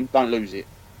a game, don't lose it,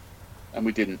 and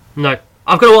we didn't. No.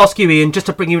 I've got to ask you, Ian, just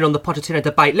to bring you in on the Pochettino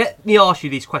debate. Let me ask you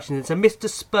these questions. So Mr.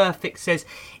 Spurfix says,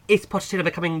 is Pochettino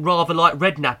becoming rather like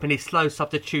Redknapp in his slow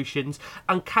substitutions?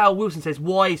 And Cal Wilson says,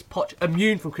 why is Poch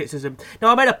immune from criticism?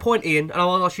 Now, I made a point, Ian, and I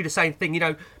want to ask you the same thing.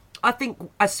 I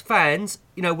think as fans,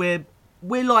 we're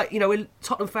like, we're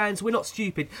Tottenham fans, we're not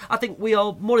stupid. I think we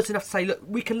are modest enough to say, look,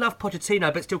 we can love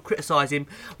Pochettino but still criticise him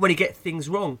when he gets things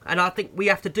wrong. And I think we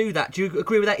have to do that. Do you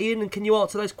agree with that, Ian? And can you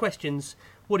answer those questions?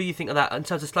 What do you think of that in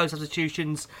terms of slow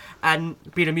substitutions and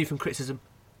being immune from criticism?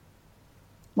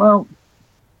 Well,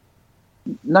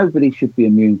 nobody should be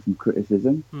immune from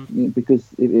criticism because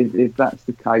if that's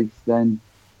the case, then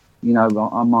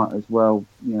I might as well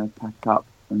pack up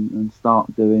and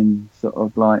start doing sort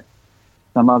of like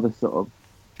some other sort of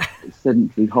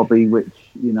sedentary hobby, which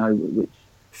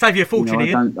save you a fortune.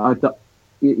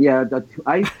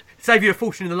 Save you a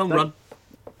fortune in the long run.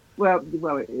 Well,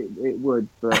 it would,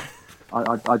 but.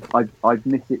 I'd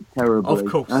miss it terribly. Of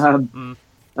course.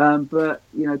 But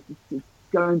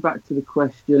going back to the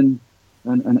question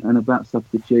and about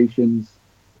substitutions,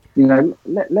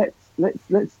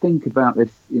 let's think about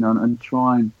this, and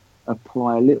try and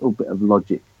apply a little bit of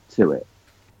logic to it.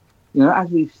 As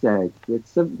we've said, we had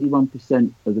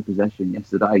 71% of the possession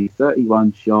yesterday,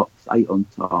 31 shots, 8 on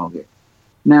target.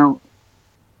 Now,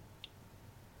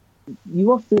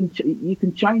 you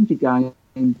can change a game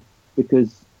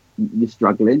because you're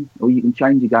struggling, or you can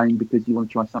change a game because you want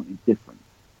to try something different.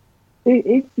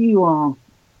 If you are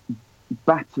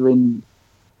battering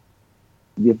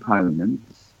the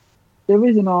opponents, there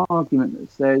is an argument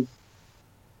that says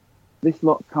this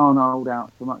lot can't hold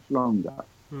out for much longer.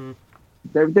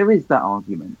 There is that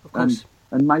argument,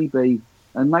 and maybe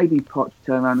Poch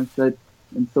turned around and said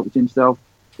and thought to himself,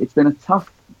 it's been a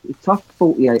tough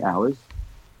 48 hours.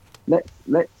 Let's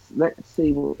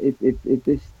see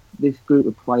if this group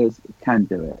of players can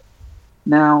do it.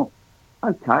 Now,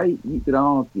 okay, you could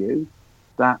argue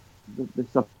that the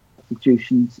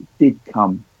substitutions did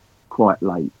come quite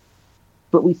late,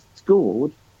 but we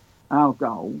scored our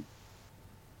goal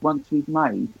once we'd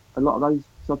made a lot of those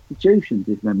substitutions,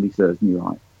 if memory serves me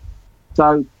right.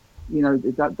 So,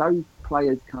 those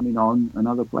players coming on and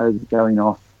other players going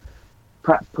off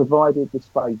perhaps provided the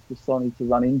space for Sonny to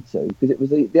run into, because it was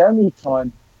the only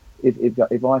time,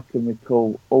 if I can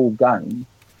recall, all game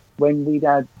when we'd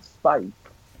had space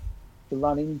to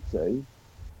run into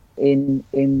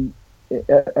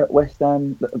at West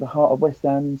Ham, the heart of West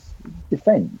Ham's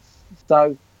defence.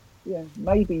 So,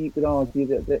 maybe you could argue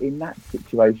that in that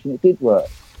situation it did work.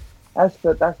 As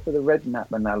for the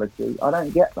Redknapp analogy, I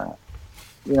don't get that.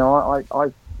 I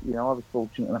was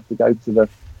fortunate enough to go to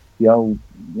the old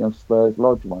Spurs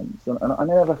Lodge once, and I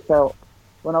never felt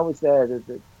when I was there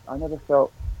that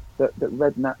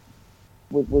Redknapp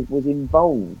was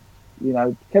involved.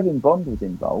 Kevin Bond was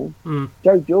involved.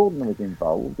 Joe Jordan was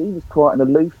involved. He was quite an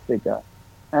aloof figure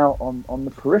out on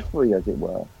the periphery, as it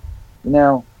were.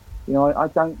 Now, I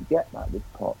don't get that with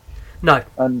Poch. No.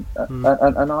 And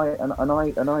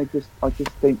I just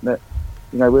think that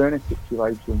we're in a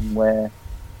situation where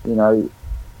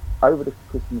over the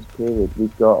Christmas period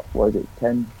we've got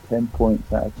 10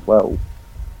 points out of 12.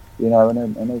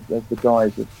 And as the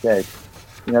guys have said,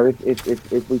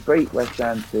 if we beat West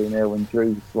Ham 2-0 and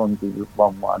drew Swansea with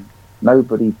 1-1,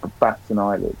 nobody bats an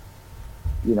eyelid.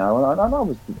 And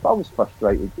I was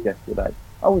frustrated yesterday.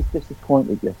 I was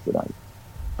disappointed yesterday.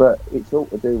 But it's all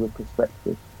to do with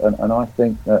perspective, and I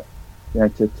think that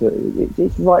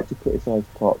it's right to criticise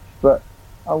Poch, but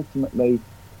ultimately,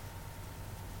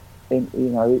 it's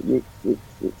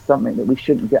something that we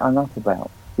shouldn't get hung up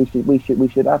about. We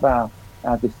should have our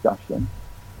discussion,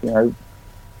 and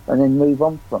then move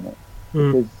on from it,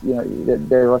 because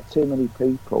there are too many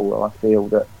people. I feel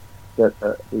that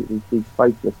these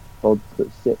faceless pods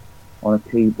that sit on a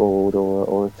keyboard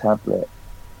or a tablet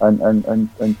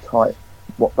and type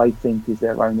what they think is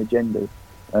their own agenda.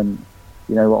 and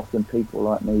often people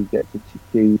like me get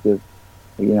accused of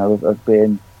of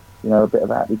being a bit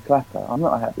of a happy clapper. I'm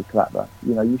not a happy clapper.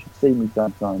 You should see me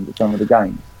sometimes at some of the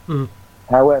games. Mm.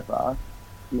 However,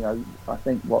 I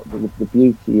think what the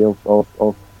beauty of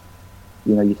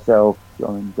yourself,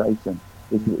 John and Jason,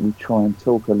 is that we try and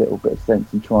talk a little bit of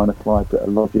sense and try and apply a bit of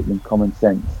logic and common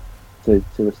sense to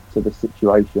the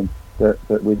situation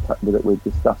that we're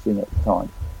discussing at the time.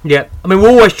 Yeah, I mean, we're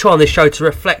always trying on this show to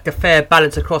reflect a fair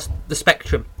balance across the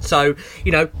spectrum. So,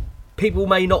 people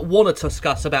may not want to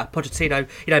discuss about Pochettino,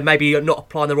 maybe you're not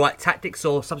applying the right tactics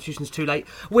or substitutions too late.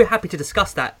 We're happy to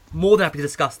discuss that, more than happy to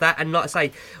discuss that. And like I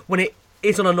say, when it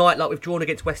is on a night like we've drawn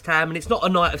against West Ham, and it's not a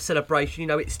night of celebration,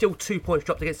 it's still 2 points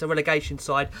dropped against the relegation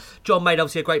side. John made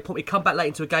obviously a great point. We come back late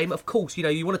into a game, of course,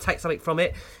 you want to take something from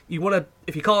it. You want to,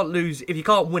 if you can't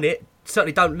win it,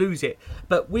 certainly don't lose it.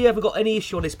 But we haven't got any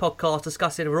issue on this podcast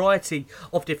discussing a variety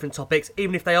of different topics,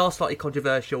 even if they are slightly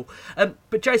controversial.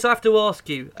 But Jason, I have to ask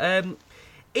you,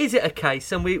 is it a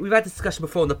case, and we've had this discussion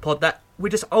before on the pod, that we're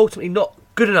just ultimately not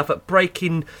good enough at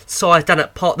breaking sides down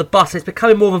at part of the bus? It's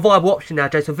becoming more of a viable option now,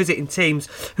 Jason, visiting teams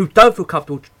who don't feel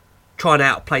comfortable trying to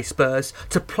outplay Spurs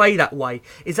to play that way.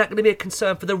 Is that going to be a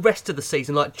concern for the rest of the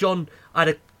season? Like John, I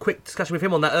had a quick discussion with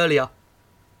him on that earlier.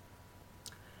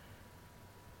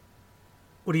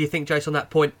 What do you think, Jason, on that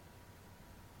point?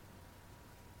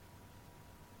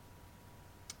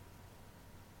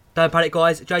 Don't panic,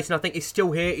 guys. Jason, I think, is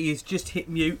still here. He has just hit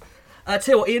mute. Tell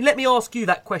you what, Ian, let me ask you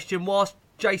that question whilst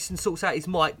Jason sorts out his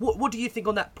mic. What do you think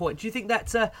on that point? Do you think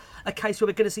that's a case where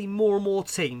we're going to see more and more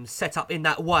teams set up in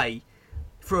that way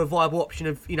for a viable option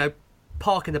of,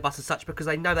 parking the bus as such, because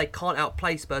they know they can't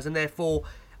outplay Spurs and therefore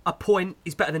a point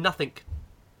is better than nothing?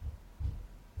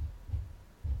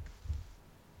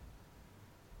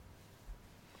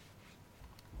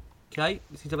 Okay,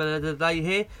 this is the day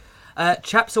here.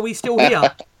 Chaps, are we still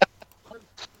here?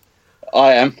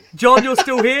 I am. John, you're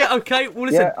still here? Okay, well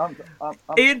listen. Yeah, I'm,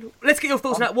 Ian, let's get your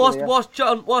thoughts on that.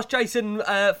 Whilst Jason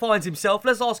finds himself,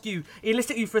 let's ask you, Ian, let's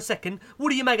stick you for a second. What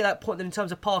do you make at that point then in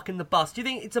terms of parking the bus? Do you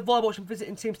think it's a viable option for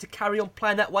visiting teams to carry on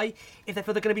playing that way if they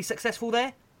feel they're going to be successful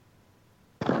there?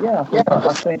 Yeah,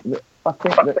 I think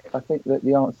that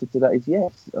the answer to that is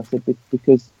yes. I said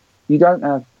because you don't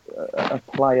have a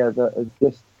player that has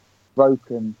just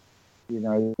broken,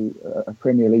 a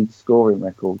Premier League scoring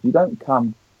record. You don't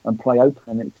come and play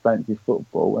open and expansive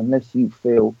football unless you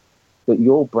feel that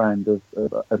your brand of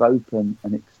open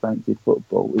and expansive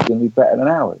football is going to be better than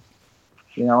ours.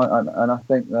 And I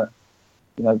think that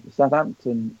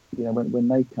Southampton, when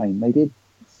they came, they did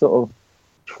sort of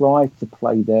try to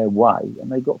play their way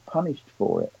and they got punished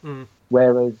for it. Mm.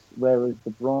 Whereas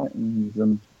the Brightons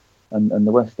and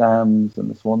the West Hams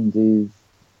and the Swanseas,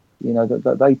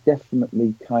 that they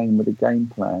definitely came with a game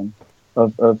plan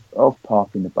of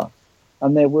parking the bus.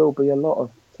 And there will be a lot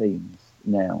of teams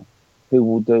now who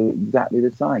will do exactly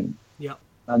the same. Yeah.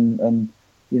 And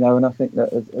I think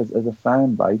that as a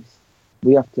fan base,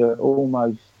 we have to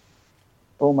almost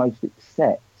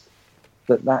accept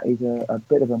that is a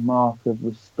bit of a mark of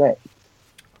respect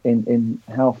in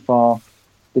how far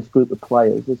this group of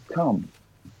players has come.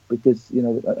 Because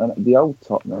the old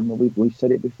Tottenham, we've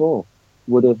said it before,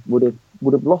 would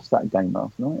have lost that game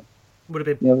last night. Would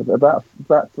have been about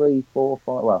 3, 4,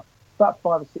 5. Well, about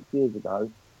 5 or 6 years ago,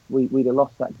 we'd have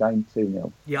lost that game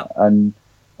 2-0. Yeah. And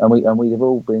we'd have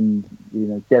all been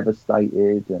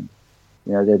devastated, and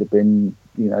there'd have been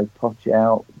Poch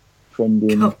out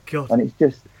trending. Oh God. And it's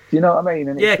just, do you know what I mean?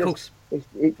 And yeah, it's of just, course.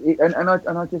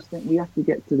 And I just think we have to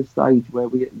get to the stage where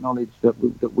we acknowledge that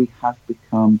we have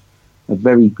become a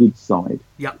very good side.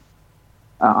 Yeah.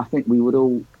 I think we would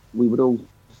all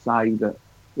say that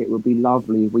it would be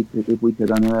lovely if we could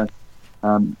unearth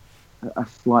a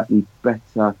slightly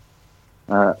better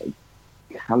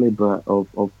calibre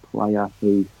of player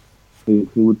who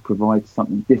would provide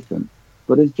something different.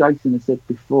 But as Jason has said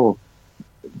before,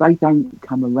 they don't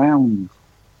come around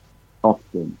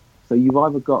often. So you've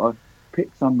either got to pick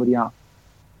somebody up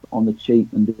on the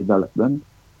cheap and develop them,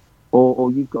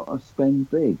 or you've got to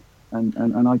spend big.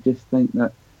 And I just think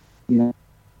that we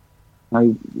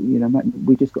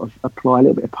just got to apply a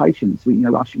little bit of patience. We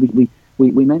mentioned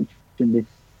this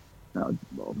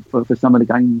for some of the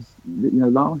games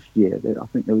last year. I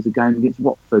think there was a game against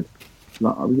Watford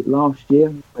last year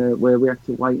where we had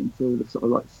to wait until the sort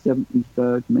of like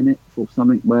 73rd minute for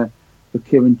something where for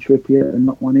Kieran Trippier and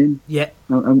not one in. Yeah.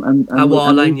 And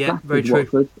White Lane, yeah, very true.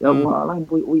 Watford. White Lane,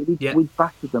 we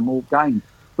battered them all game,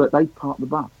 but they parked the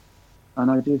bus.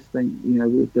 And I just think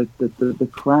the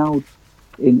crowd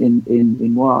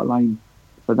in White Lane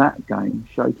for that game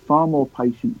showed far more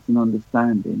patience and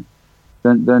understanding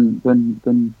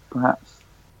than perhaps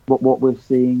what we're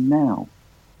seeing now.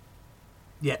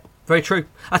 Yeah, very true.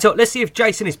 I thought, let's see if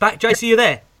Jason is back. Jason, you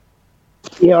there?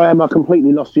 Yeah, I am. I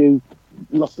completely lost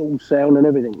all sound and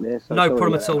everything there. So no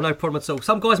problem at all.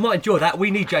 Some guys might enjoy that.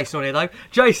 We need Jason on here though.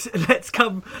 Jason, let's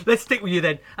stick with you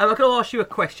then. I'm going to ask you a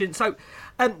question. So,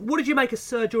 what did you make of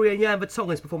Serge Aurier and Jan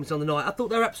Vertonghen's performance on the night? I thought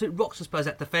they were absolute rocks for Spurs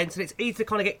at defence, and it's easy to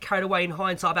kind of get carried away in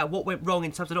hindsight about what went wrong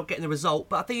in terms of not getting the result.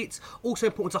 But I think it's also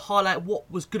important to highlight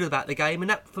what was good about the game, and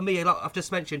that for me, like I've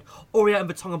just mentioned, Aurier and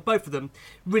Vertonghen, both of them,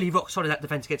 really rock solid at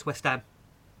defence against West Ham.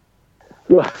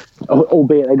 Well,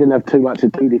 albeit they didn't have too much to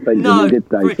do defensively, did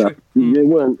they? So they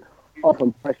weren't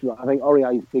often pressure. I think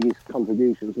Aurier's biggest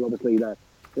contributions were obviously the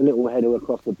little header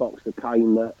across the box to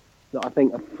Kane that I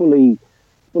think are fully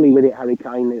with it. Harry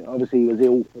Kane, obviously he was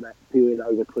ill for that period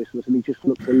over Christmas and he just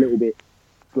looked a little bit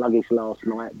sluggish last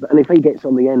night. And if he gets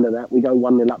on the end of that, we go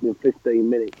 1-0 up in 15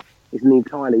 minutes. It's an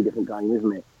entirely different game,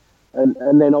 isn't it?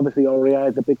 And then obviously Aurier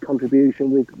had a big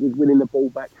contribution with winning the ball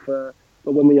back for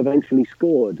when we eventually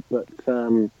scored. But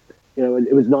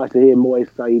it was nice to hear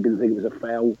Moyes say he didn't think it was a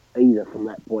foul either from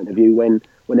that point of view when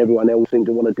everyone else seemed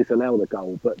to want to disallow the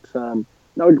goal. But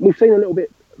no, we've seen a little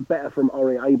bit better from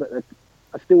Aurier, but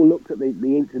I still looked at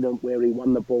the incident where he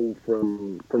won the ball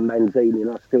from Lanzini,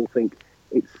 and I still think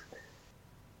it's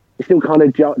still kind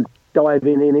of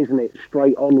diving in, isn't it?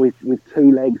 Straight on with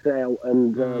two legs out,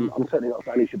 and I'm certainly not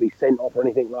saying he should be sent off or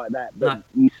anything like that, but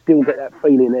you still get that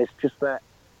feeling there's just that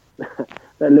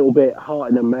little bit heart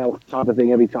in the mouth type of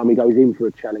thing every time he goes in for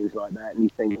a challenge like that, and you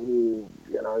think,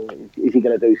 is he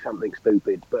going to do something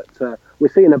stupid? But we're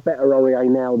seeing a better Aurier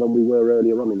now than we were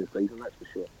earlier on in the season, that's for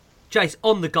sure. Jace,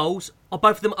 on the goals, are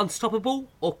both of them unstoppable,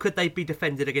 or could they be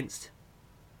defended against?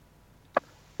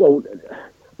 Well,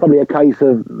 probably a case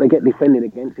of they get defended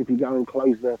against if you go and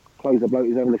close the bloke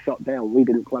who's having the shot down. We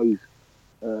didn't close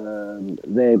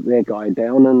their guy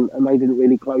down, and they didn't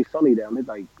really close Sonny down, did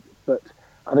they? But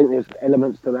I think there's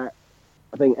elements to that.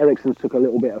 I think Eriksen took a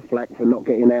little bit of flack for not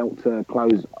getting out to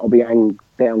close Aubameyang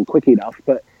down quick enough,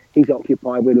 but he's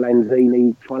occupied with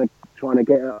Lanzini trying to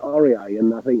get at Aurier,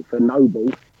 and I think for Noble,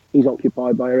 he's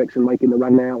occupied by Eriksen making the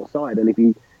run outside, and if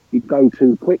you go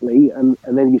too quickly and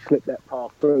then you slip that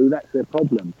path through, that's their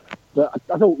problem. But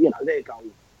I thought, their goal,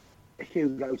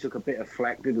 Hugo took a bit of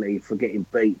flack, didn't he, for getting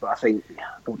beat, but I think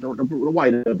the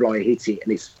way the Bly hit it,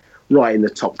 and it's right in the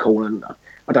top corner,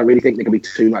 I don't really think there can be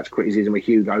too much criticism of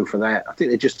Hugo for that. I think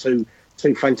they're just two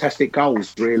fantastic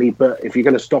goals, really, but if you're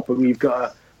going to stop them, you've got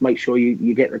to make sure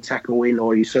you get the tackle in,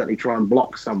 or you certainly try and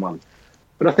block someone.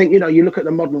 But I think, you look at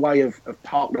the modern way of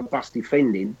park the bus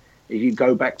defending, if you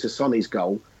go back to Sonny's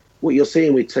goal, what you're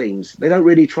seeing with teams, they don't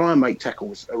really try and make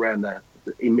tackles around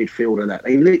in midfield and that.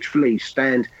 They literally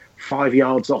stand 5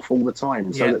 yards off all the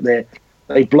time, so that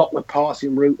they block the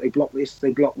passing route, they block this,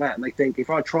 they block that, and they think, if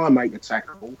I try and make a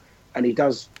tackle, and he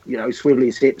does, swivel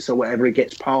his hips or whatever, he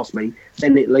gets past me,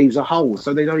 then it leaves a hole.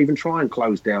 So they don't even try and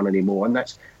close down anymore, and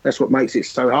that's what makes it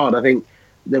so hard. I think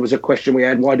there was a question we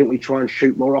had, why didn't we try and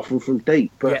shoot more often from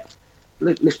deep? But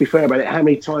let's be fair about it. How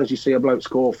many times do you see a bloke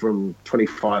score from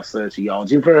 25, 30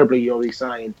 yards? Invariably, you'll be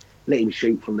saying, let him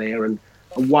shoot from there. And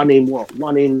 1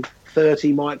 in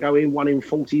 30 might go in, 1 in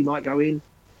 40 might go in.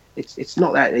 It's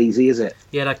not that easy, is it?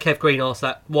 Yeah, no, Kev Green asked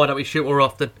that. Why don't we shoot more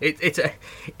often? It's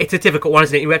a difficult one,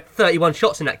 isn't it? We had 31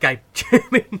 shots in that game. I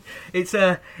mean, it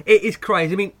is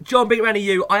crazy. I mean, John, bring it around to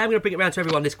you. I am going to bring it around to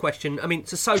everyone, this question. I mean,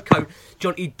 Sissoko,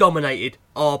 John, he dominated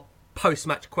our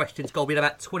post-match questions goal. We had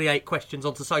about 28 questions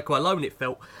on Sissoko alone, it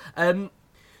felt.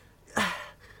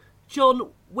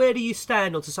 John, where do you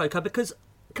stand on Sissoko? Because,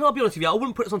 can I be honest with you, I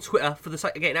wouldn't put this on Twitter for the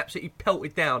sake of getting absolutely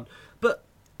pelted down. But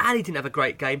Ali didn't have a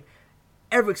great game.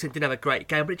 Eriksen didn't have a great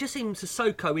game, but it just seems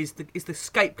Sissoko is the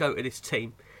scapegoat of this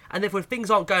team. And therefore, if things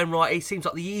aren't going right, he seems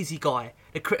like the easy guy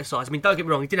to criticise. I mean, don't get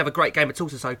me wrong, he didn't have a great game at all,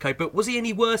 Sissoko, but was he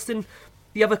any worse than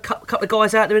the other couple of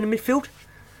guys out there in the midfield?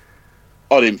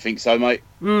 I didn't think so, mate.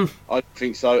 I didn't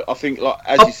think so. I think,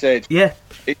 as you said,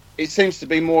 it seems to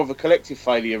be more of a collective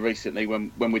failure recently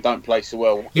when we don't play so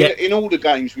well. Yeah. In all the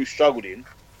games we've struggled in,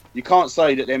 you can't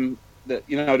say that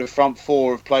the front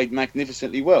four have played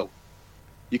magnificently well.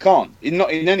 You can't.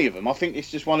 Not in any of them. I think it's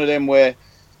just one of them where,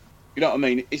 you know what I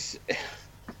mean?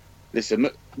 Listen,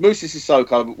 Moussa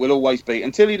Sissoko will always be,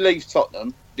 until he leaves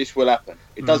Tottenham, this will happen.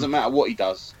 It doesn't matter what he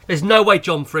does. There's no way,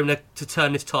 John, for him to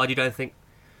turn this tide, you don't think?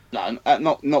 No,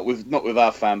 not with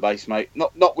our fan base, mate.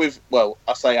 Not with, well,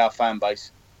 I say our fan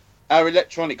base. Our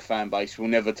electronic fan base will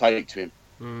never take to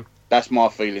him. That's my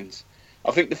feelings.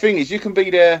 I think the thing is, you can be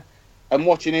there and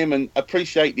watching him and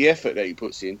appreciate the effort that he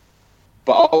puts in,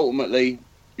 but ultimately,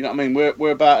 you know what I mean?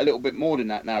 We're about a little bit more than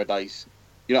that nowadays.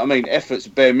 You know what I mean? Effort's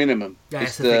bare minimum. Yeah,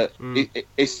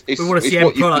 it's it's we want to see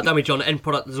end product, don't we, John? End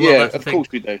product as well. Yeah, that's of course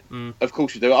we do. Of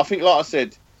course we do. I think, like I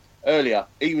said earlier,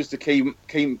 he was the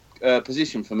key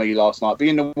position for me last night,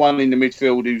 being the one in the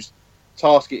midfield whose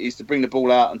task it is to bring the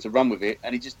ball out and to run with it,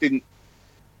 and he just didn't.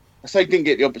 I say didn't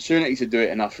get the opportunity to do it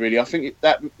enough. Really, I think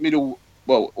that middle,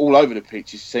 well, all over the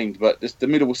pitch it seemed, but the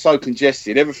middle was so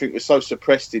congested, everything was so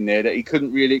suppressed in there that he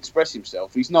couldn't really express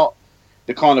himself. He's not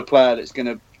the kind of player that's going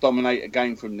to dominate a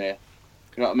game from there.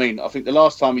 You know what I mean? I think the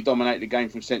last time he dominated a game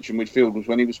from central midfield was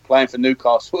when he was playing for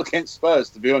Newcastle against Spurs,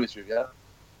 to be honest with you.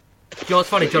 John, it's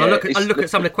funny, John. I look at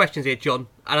some of the questions here, John,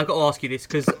 and I've got to ask you this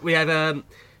because we have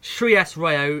Shreyas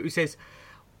Rayo who says,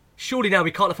 surely now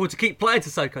we can't afford to keep playing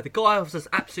Sissoko. The guy offers us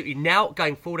absolutely now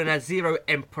going forward and has zero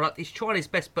end product. He's trying his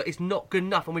best, but it's not good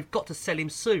enough, and we've got to sell him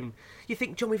soon. You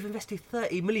think, John, we've invested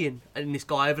 30 million in this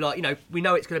guy over, we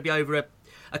know it's going to be over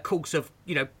a course of,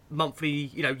 monthly,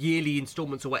 yearly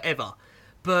instalments or whatever.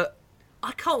 But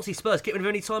I can't see Spurs getting rid of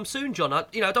him anytime soon, John. I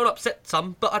don't upset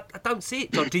some, but I don't see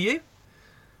it, John. Do you?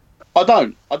 I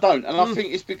don't. And I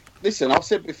think it's... Listen, I've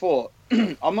said before,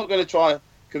 I'm not going to try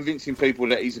convincing people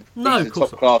that he's a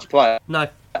top-class player. No.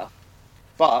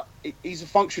 But he's a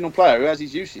functional player who has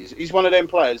his uses. He's one of them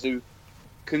players who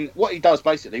can... What he does,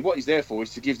 basically, what he's there for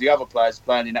is to give the other players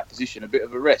playing in that position a bit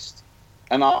of a rest.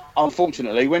 And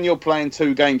unfortunately, when you're playing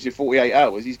 2 games in 48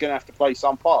 hours, he's going to have to play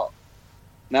some part.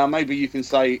 Now, maybe you can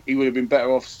say he would have been better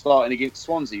off starting against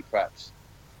Swansea, perhaps,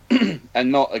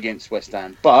 and not against West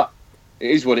Ham. But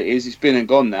it is what it is. It's been and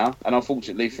gone now. And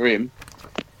unfortunately for him,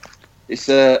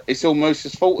 it's almost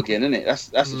his fault again, isn't it?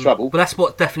 That's the trouble. But that's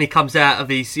what definitely comes out of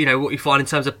these, what you find in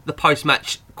terms of the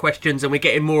post-match questions, and we're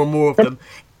getting more and more of them.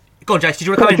 Go on, Jace, did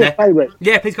you want to come in there?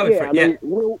 Yeah, please go in for it. I mean,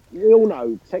 we all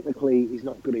know technically he's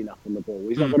not good enough on the ball.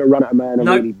 He's not going to run at a man and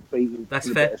really beat him with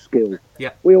a bit of skill. Yeah.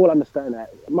 We all understand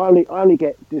that. I only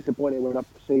get disappointed when I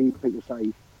see people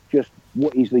say just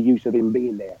what is the use of him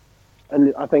being there.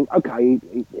 And I think, okay,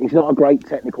 he's not a great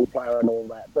technical player and all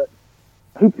that, but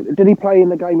did he play in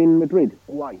the game in Madrid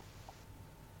away?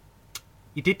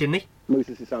 He did, didn't he?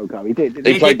 Moussa Sissoko, he did.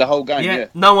 He played the whole game, yeah.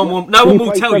 No one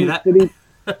will tell you that.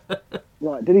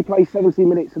 Right, did he play 70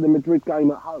 minutes of the Madrid game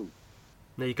at home?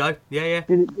 There you go. Yeah.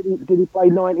 Did he play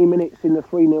 90 minutes in the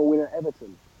 3-0 win at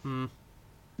Everton?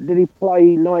 Did he play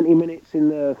 90 minutes in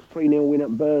the 3-0 win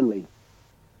at Burnley?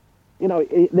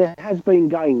 There has been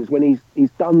games when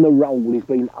he's done the role he's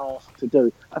been asked to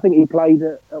do. I think he played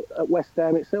at West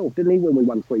Ham itself, didn't he, when we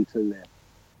won 3-2 there?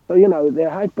 So, there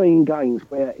have been games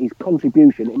where his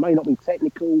contribution, it may not be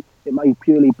technical, it may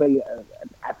purely be an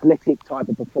athletic type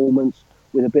of performance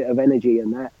with a bit of energy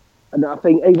and that. And I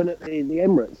think even at the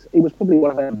Emirates, he was probably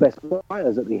one of our best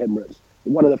players at the Emirates.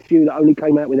 One of the few that only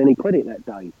came out with any credit that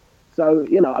day. So,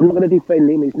 I'm not going to defend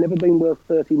him. He's never been worth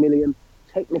 30 million.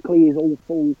 Technically, he's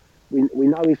awful. We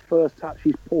know his first touch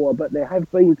is poor, but there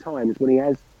have been times when he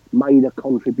has made a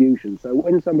contribution. So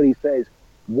when somebody says,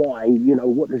 why,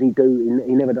 what does he do?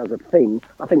 He never does a thing.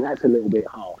 I think that's a little bit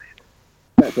harsh.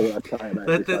 That's all I'd say about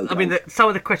it. Some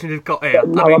of the questions we've got here,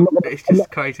 it's just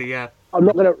crazy, yeah. I'm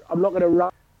not gonna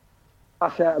rush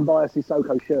out and buy a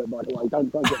Sissoko shirt, by the way.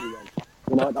 Don't get me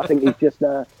wrong. I think he's just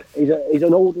he's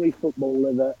an ordinary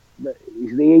footballer that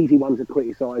he's the easy one to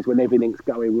criticise when everything's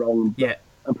going wrong. Yeah.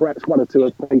 And perhaps one or two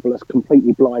of people that's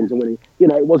completely blind to winning.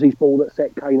 It was his ball that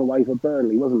set Kane away for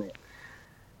Burnley, wasn't it?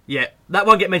 Yeah, that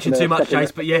won't get mentioned too much,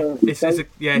 Jace. But it's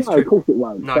true. Of course it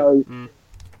won't. No.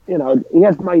 So, he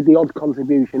has made the odd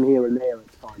contribution here and there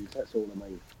at times. That's all I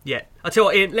mean. Yeah. I tell you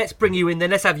what, Ian, let's bring you in then.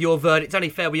 Let's have your verdict. It's only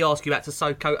fair we ask you about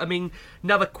Sissoko. I mean,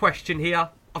 another question here.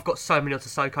 I've got so many on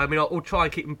Sissoko. I mean, I'll try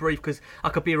and keep them brief because I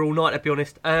could be here all night, to be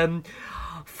honest.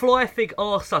 Flyfig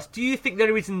asks us, do you think the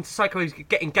only reason Sissoko is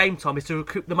getting game time is to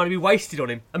recoup the money we wasted on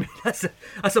him? I mean, that's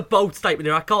a bold statement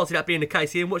there. I can't see that being the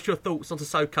case. Ian, what's your thoughts on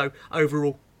Sissoko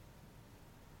overall?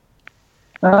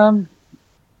 With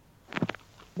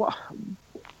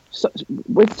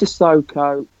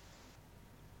Sissoko,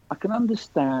 I can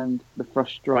understand the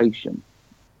frustration,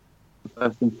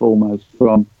 first and foremost,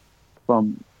 from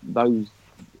those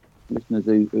listeners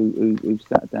who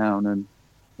sat down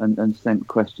and sent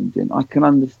questions in. I can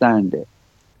understand it.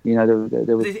 There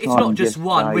was. It's not just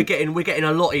one. We're getting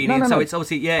a lot in, no. so it's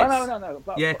obviously No.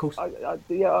 But, yeah, of course. I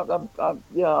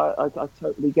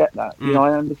totally get that.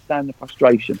 I understand the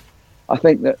frustration. I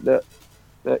think that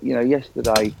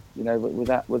yesterday, with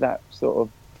that sort of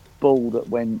ball that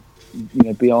went,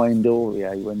 behind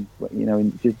Aurier when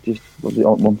just was it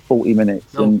on 40 minutes.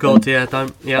 Oh God, yeah,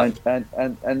 don't, yeah.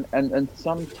 And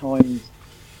sometimes,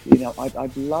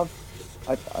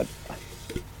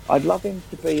 I'd love him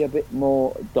to be a bit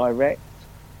more direct.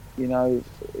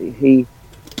 He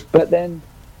But then,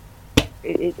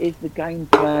 it is the game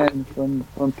plan from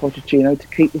Pochettino to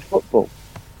keep the football.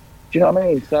 Do you know what I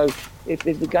mean? So if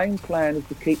the game plan is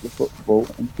to keep the football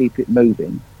and keep it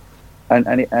moving, and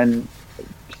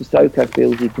Sissoko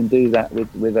feels he can do that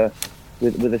with a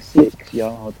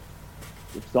 6-yard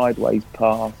sideways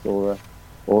pass or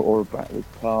a backwards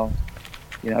pass,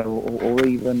 or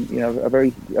even a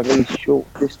very short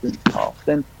distance pass,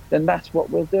 then that's what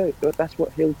we'll do. That's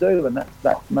what he'll do, and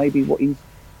that's maybe what he's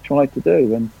tried to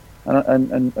do. And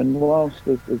whilst,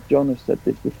 as John has said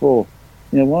this before,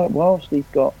 whilst he's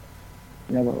got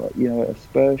a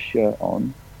Spurs shirt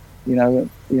on,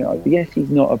 yes, he's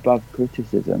not above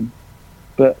criticism,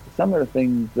 but some of the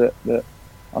things that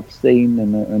I've seen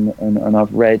and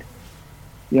I've read,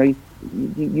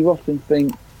 you often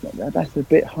think that's a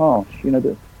bit harsh.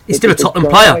 He's still a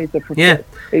Tottenham player. Yeah,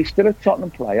 he's still a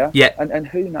Tottenham player. Yeah, and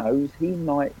who knows?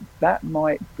 That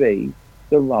might be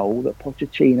the role that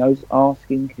Pochettino's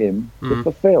asking him to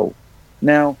fulfil.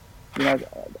 Now,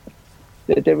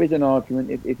 there is an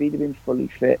argument. If he'd have been fully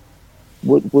fit,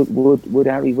 would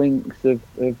Harry Winks have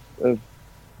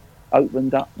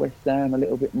opened up West Ham a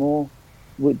little bit more?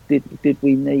 Did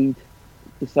we need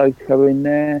Sissoko in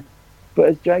there? But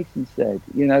as Jason said,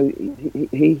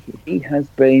 he has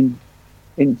been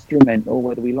instrumental,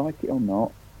 whether we like it or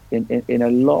not, in a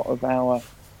lot of our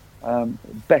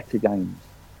better games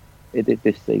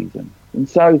this season. And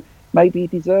so maybe he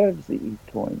deserves his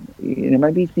point.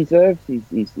 Maybe he deserves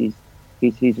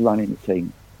his running the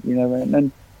team.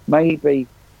 And maybe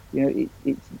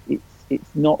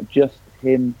it's not just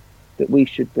him that we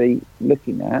should be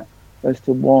looking at as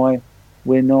to why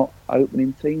we're not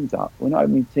opening teams up. We're not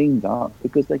opening teams up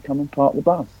because they come and park the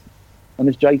bus. And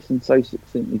as Jason so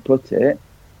succinctly put it,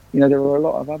 there are a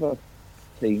lot of other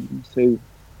teams who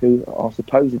are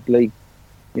supposedly,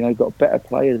 got better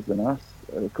players than us,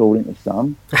 according to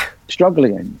some, struggle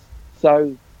against.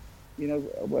 So,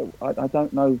 I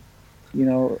don't know.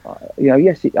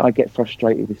 Yes, I get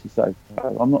frustrated with Sissoko.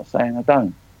 I'm not saying I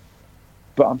don't,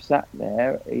 but I'm sat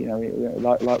there,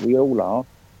 like we all are,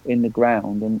 in the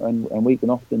ground, and we can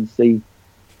often see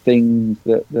things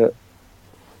that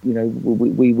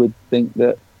we would think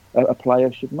that a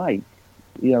player should make,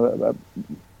 and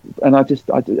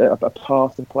a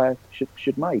pass a player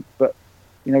should make, but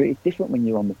it's different when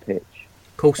you're on the pitch.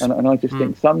 Of course. And I just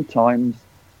think sometimes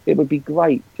it would be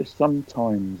great, just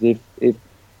sometimes, if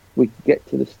we could get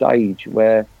to the stage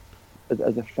where,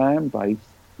 as a fan base,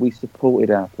 we supported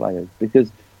our players,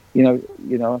 because I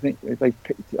think if they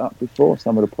picked it up before,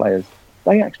 some of the players,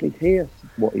 they actually hear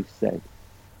what is said.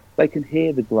 They can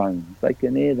hear the groans, they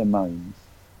can hear the moans,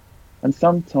 and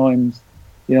sometimes,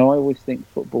 I always think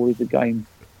football is a game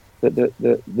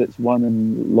that's won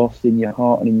and lost in your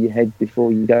heart and in your head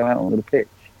before you go out onto the pitch.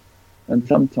 And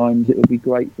sometimes it would be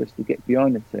great for us to get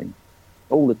behind the team,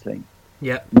 all the team.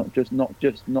 Yeah. Not just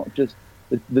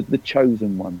the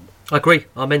chosen ones. I agree.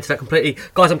 I'm into that completely.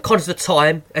 Guys, I'm conscious of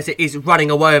time as it is running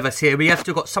away with us here. We have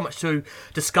still got so much to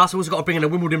discuss. We've also got to bring in a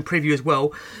Wimbledon preview as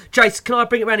well. Jace, can I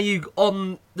bring it around to you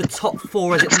on the top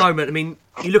four as at the moment? I mean,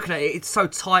 you're looking at it, it's so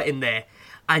tight in there.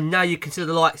 And now you consider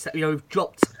the likes that, we've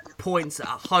dropped points at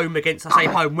home against, I say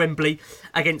home, Wembley,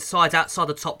 against sides outside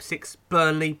the top six,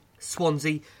 Burnley,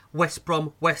 Swansea, West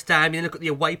Brom, West Ham. You look at the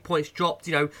away points dropped,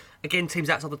 again, teams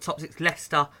outside the top six,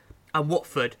 Leicester and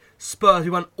Watford. Spurs,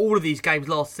 who won all of these games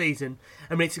last season.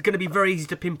 I mean, it's going to be very easy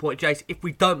to pinpoint, Jace, if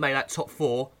we don't make that top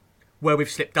four, where we've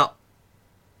slipped up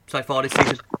so far this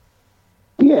season.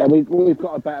 Yeah, we've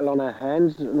got a battle on our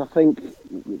hands, and I think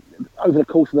over the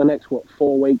course of the next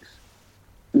 4 weeks,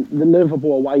 the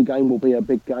Liverpool away game will be a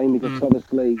big game, because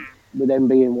obviously with them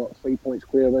being 3 points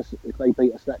clear of us, if they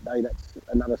beat us that day, that's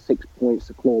another 6 points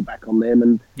to claw back on them,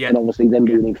 and obviously them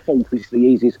being in fourth is the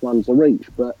easiest one to reach.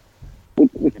 But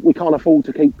we can't afford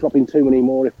to keep dropping too many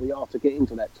more if we are to get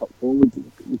into that top four.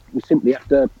 We simply have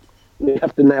to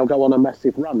now go on a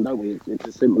massive run, don't we? It's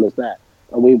as simple as that.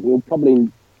 And we'll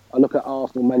probably, I look at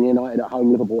Arsenal, Man United at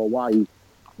home, Liverpool away.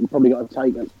 You've probably got to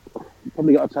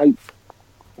take.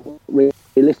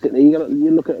 Realistically, got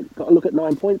to look at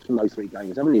 9 points from those 3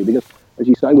 games, haven't you? Because, as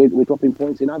you say, we're dropping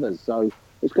points in others, so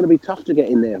it's going to be tough to get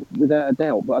in there, without a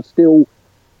doubt. But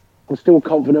I'm still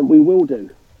confident we will do.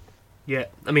 Yeah,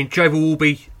 I mean, Joe will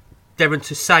be Devon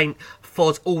to Saint,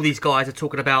 Foz, all these guys are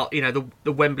talking about,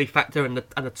 the Wembley factor and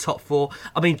the top four.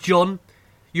 I mean, John,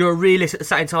 you're a realist at the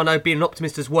same time, I know, being an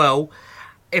optimist as well.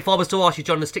 If I was to ask you,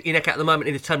 John, to stick your neck out at the moment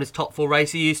in the term of this top four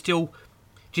race, do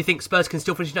you think Spurs can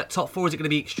still finish in that top four, or is it going to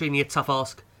be extremely a tough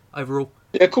ask overall?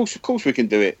 Yeah, of course we can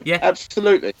do it. Yeah.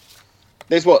 Absolutely.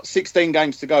 There's 16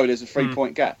 games to go, there's a 3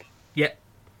 point gap. Yeah.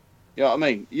 You know what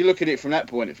I mean? You look at it from that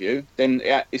point of view, then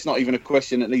it's not even a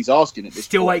question that he's asking at this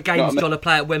Still point. 8 games, You know what I mean? John, to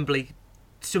play at Wembley.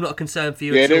 Still not a concern for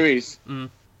you Yeah, at all? there is.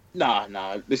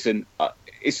 No. Listen,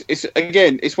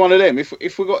 it's one of them.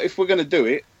 If we're going to do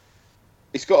it,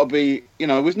 it's got to be. You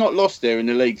know, we've not lost there in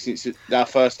the league since our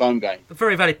first home game. A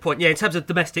very valid point. Yeah, in terms of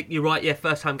domestic, you're right. Yeah,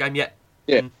 first home game. Yeah.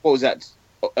 Yeah. What was that?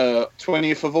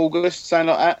 20th of August, something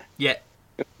like that. Yeah.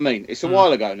 I mean, it's a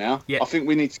while ago now. Yeah. I think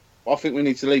we need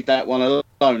to leave that one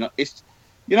alone. It's,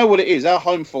 you know what it is. Our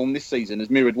home form this season has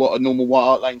mirrored what a normal White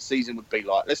Hart Lane season would be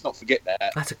like. Let's not forget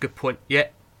that. That's a good point. Yeah.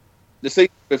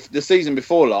 The season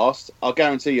before last, I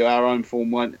guarantee you, our home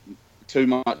form weren't too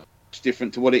much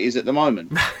different to what it is at the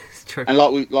moment. It's true. And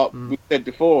like we said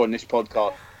before on this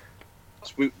podcast,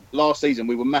 last season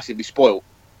we were massively spoilt.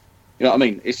 You know what I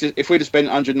mean? It's just, if we'd have spent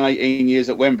 118 years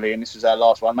at Wembley and this was our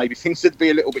last one, maybe things would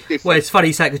be a little bit different. Well, it's funny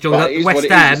you say it, because John, West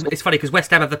Ham. It's funny because West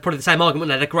Ham have probably the same argument.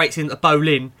 They're great season at Bow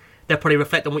Lynn. They'll probably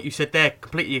reflect on what you said there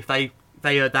completely if they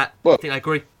heard that. I think I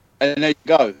agree. And there you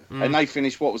go. And they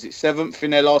finished, what was it, 7th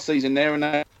in their last season there,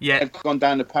 and they've gone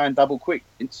down the pan double quick.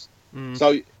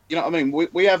 So you know what I mean?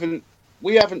 We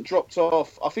haven't dropped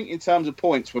off. I think in terms of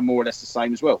points, we're more or less the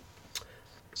same as well.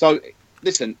 So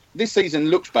listen, this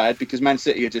season looks bad because Man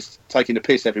City are just taking the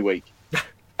piss every week,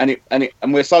 and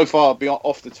we're so far beyond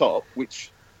off the top.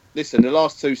 Which, listen, the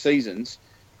last 2 seasons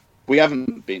we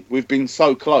haven't been. We've been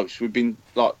so close. We've been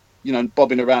like, you know,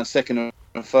 bobbing around second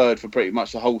and third for pretty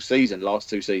much the whole season, last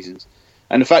 2 seasons.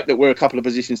 And the fact that we're a couple of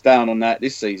positions down on that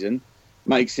this season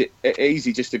makes it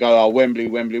easy just to go, oh, Wembley,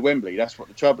 Wembley, Wembley. That's what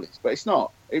the trouble is. But it's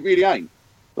not. It really ain't.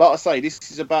 Like I say,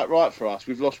 this is about right for us.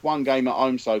 We've lost 1 game at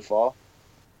home so far.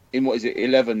 In what is it,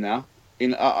 11 now,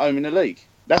 at home in the league.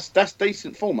 That's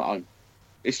decent form at home.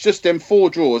 It's just them 4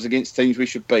 draws against teams we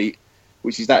should beat,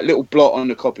 which is that little blot on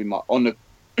the copy on the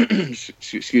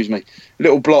excuse me,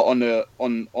 little blot on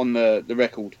the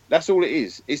record. That's all it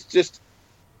is. It's just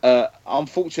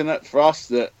unfortunate for us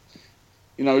that,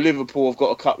 you know, Liverpool have got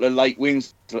a couple of late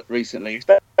wins recently. If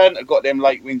they hadn't have got them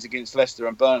late wins against Leicester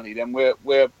and Burnley, then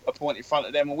we're a point in front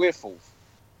of them and we're 4th.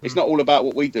 It's not all about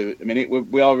what we do at the minute.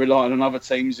 We are relying on other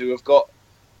teams who have got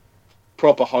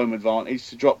proper home advantage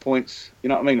to drop points, you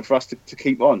know what I mean, for us to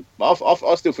keep on. But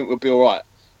I still think we'll be all right.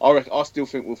 I still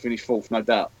think we'll finish 4th, no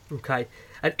doubt. Okay.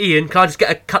 And Ian, can I just get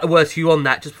a couple of words for you on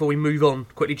that just before we move on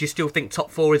quickly? Do you still think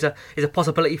top 4 is a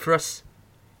possibility for us?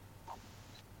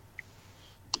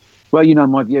 Well, you know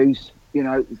my views. You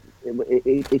know,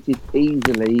 it is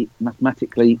easily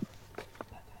mathematically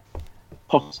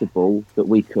possible that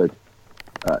we could.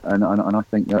 And I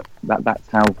think that's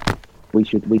how we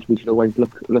should always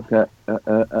look at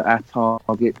our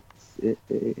targets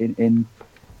in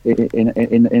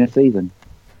a season.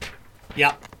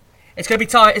 Yeah, it's going to be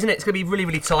tight, isn't it? It's going to be really,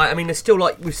 really tight. I mean, there's still,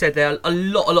 like we've said there, a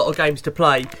lot of games to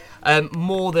play.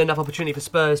 More than enough opportunity for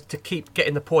Spurs to keep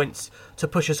getting the points to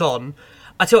push us on.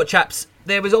 I tell you what, chaps,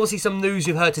 there was obviously some news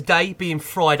you've heard today, being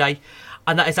Friday,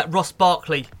 and that is that Ross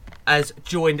Barkley has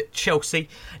joined Chelsea.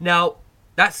 Now,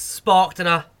 that's sparked an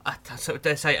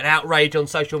outrage on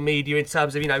social media in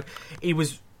terms of, you know, he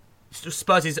was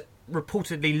Spurs'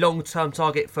 reportedly long-term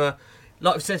target for,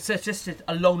 like we said, just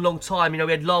a long time. You know,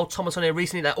 we had Lyle Thomas on here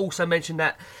recently that also mentioned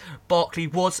that Barkley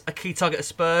was a key target of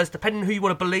Spurs. Depending on who you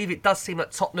want to believe, it does seem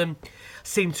that Tottenham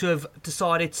seem to have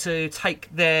decided to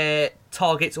take their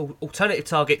targets or alternative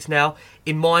targets now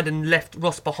in mind and left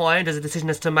Ross behind as a decision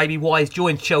as to maybe why he's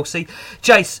joined Chelsea.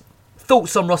 Jace,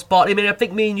 thoughts on Ross Barkley? I mean, I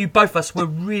think me and you, both of us, were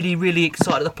really, really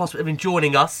excited at the prospect of him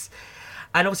joining us.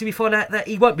 And obviously we find out that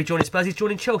he won't be joining Spurs, he's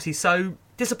joining Chelsea. So,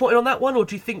 disappointed on that one? Or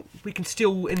do you think we can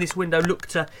still, in this window, look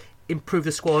to improve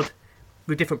the squad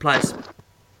with different players?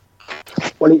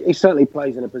 Well, he certainly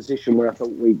plays in a position where I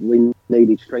thought we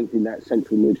needed strength in that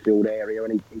central midfield area.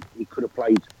 And he could have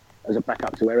played as a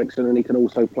backup to Eriksen, and he can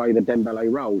also play the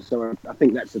Dembele role. So I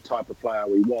think that's the type of player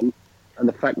we want. And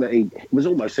the fact that he was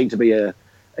almost seen to be a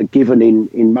given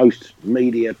in most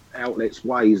media outlets'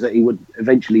 ways that he would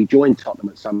eventually join Tottenham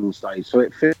at some stage. So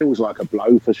it feels like a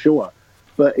blow for sure.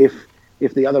 But if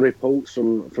the other reports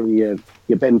from your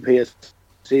Ben Pearce's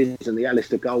and the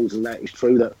Alistair Golds and that is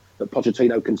true, that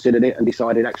Pochettino considered it and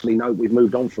decided, actually, no, we've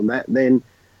moved on from that, then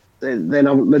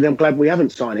I'm glad we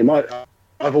haven't signed him.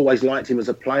 I've always liked him as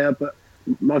a player, but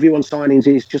my view on signings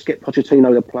is just get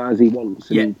Pochettino the players he wants.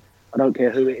 And yeah. I don't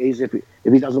care who it is. If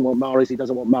he doesn't want Mahrez, he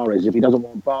doesn't want Mahrez. If he doesn't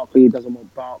want Barkley, he doesn't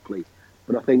want Barkley.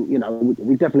 But I think, you know,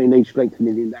 we definitely need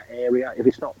strengthening in that area. If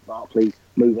it's not Barkley,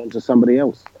 move on to somebody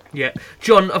else. Yeah.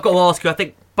 John, I've got to ask you, I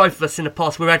think both of us in the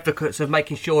past were advocates of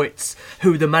making sure it's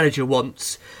who the manager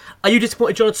wants. Are you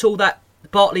disappointed, John, at all that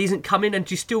Barkley isn't coming? And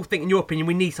do you still think, in your opinion,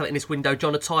 we need something in this window,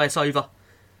 John, to tie us over?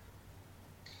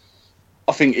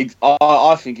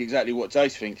 I think exactly what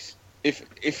Jace thinks.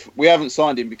 If we haven't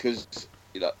signed him because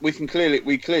we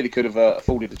clearly could have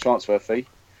afforded the transfer fee,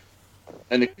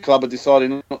 and the club are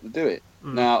deciding not to do it.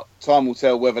 Now, time will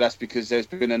tell whether that's because there's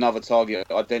been another target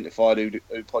identified who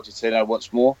Pochettino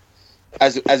wants more.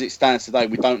 As it stands today,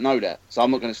 we don't know that. So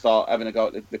I'm not going to start having a go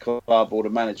at the club or the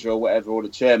manager or whatever or the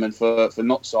chairman for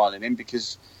not signing him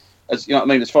because, as you know what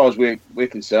I mean, as far as we're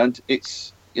concerned,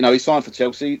 it's he signed for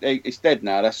Chelsea. It's dead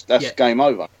now. That's game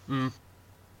over.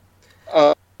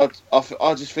 I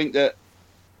just think that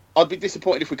I'd be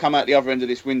disappointed if we come out the other end of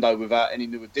this window without any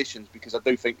new additions because I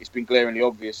do think it's been glaringly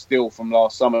obvious still from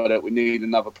last summer that we need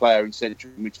another player in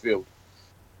central midfield.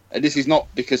 And this is not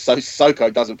because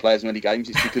Sissoko doesn't play as many games.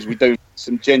 It's because we do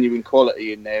some genuine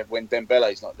quality in there when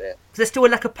Dembele's not there. Is there still a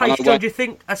lack of pace, John? Do you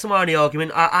think? That's my only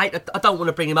argument. I don't want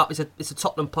to bring him up. It's a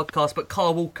Tottenham podcast, but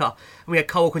Kyle Walker, and we had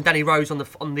Kyle Walker and Danny Rose on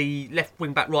the left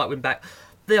wing back, right wing back.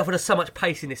 They offered us so much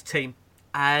pace in this team,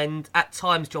 and at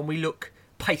times, John, we look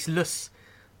paceless.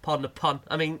 Pardon the pun.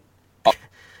 I mean,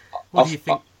 what do you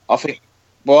think? I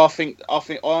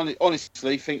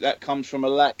honestly think that comes from a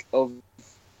lack of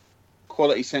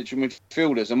quality central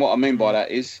midfielders, and what I mean by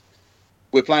that is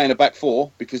we're playing a back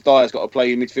four because Dyer's got to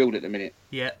play in midfield at the minute.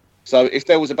 Yeah. So if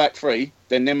there was a back three,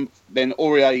 then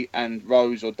Aurier and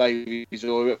Rose or Davies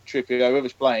or Trippier,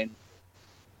 whoever's playing,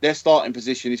 their starting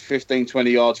position is 15, 20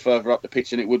 yards further up the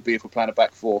pitch than it would be if we're playing a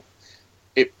back four.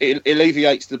 It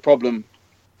alleviates the problem,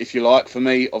 if you like, for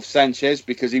me, of Sanchez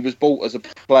because he was bought as a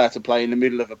player to play in the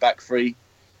middle of a back three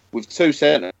with two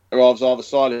centre halves either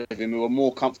side of him who are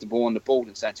more comfortable on the ball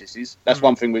than Sanchez is. That's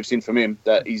one thing we've seen from him,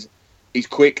 that he's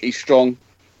quick, he's strong,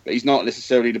 but he's not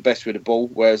necessarily the best with the ball,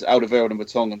 whereas Alderweireld and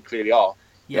Vertonghen clearly are.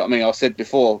 You know what I mean? I said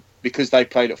before, because they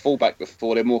played at fullback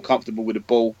before, they're more comfortable with the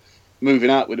ball, moving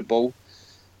out with the ball.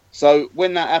 So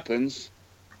when that happens,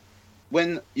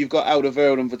 when you've got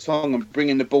Alderweireld and Vertonghen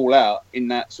bringing the ball out in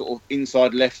that sort of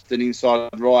inside left and inside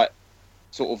right,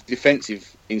 sort of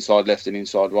defensive inside left and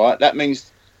inside right, that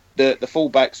means the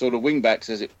full-backs or the wing-backs,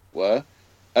 as it were,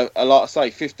 are, like I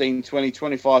say, 15, 20,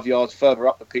 25 yards further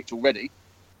up the pitch already.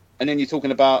 And then you're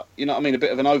talking about, a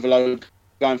bit of an overload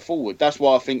going forward. That's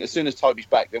why I think as soon as Toby's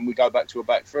back, then we go back to a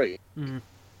back three. And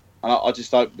I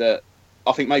just hope that,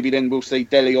 I think maybe then we'll see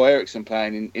Dele or Ericsson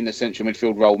playing in the central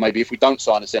midfield role, maybe if we don't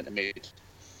sign a centre mid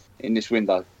in this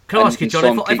window. Can I ask you,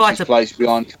 John, if I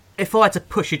had to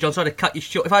push you, John, sorry to cut you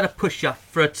short, if I had to push you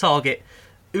for a target,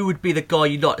 who would be the guy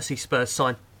you'd like to see Spurs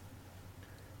sign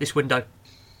this window?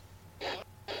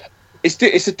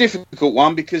 It's a difficult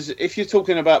one because if you're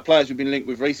talking about players we've been linked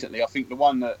with recently, I think the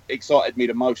one that excited me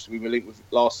the most we were linked with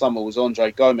last summer was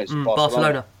Andre Gomes from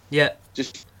Barcelona. Yeah.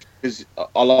 Just because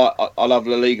I love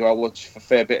La Liga, I watch a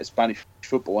fair bit of Spanish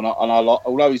football, and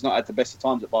although he's not had the best of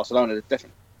times at Barcelona, there's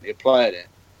definitely a player there.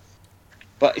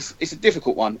 But it's a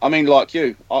difficult one. I mean, like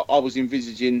you, I was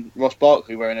envisaging Ross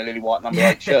Barkley wearing a lily white number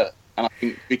 8 shirt. And I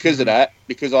think because of that,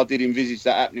 because I did envisage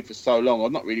that happening for so long,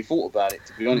 I've not really thought about it,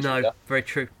 to be honest with you. No, very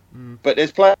true. But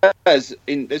there's players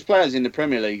in the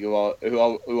Premier League who are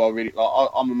really like.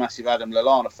 I'm a massive Adam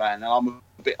Lallana fan, and I'm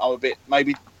a bit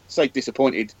maybe say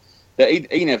disappointed that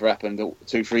he never happened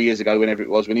 2-3 years ago, whenever it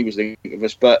was, when he was linked with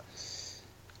us. But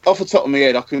off the top of my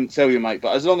head, I couldn't tell you, mate.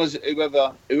 But as long as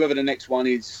whoever the next one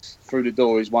is through the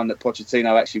door is one that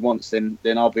Pochettino actually wants, then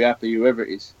I'll be happy, whoever it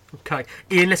is. Okay,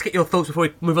 Ian, let's get your thoughts before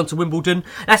we move on to Wimbledon.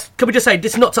 Can we just say,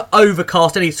 this is not to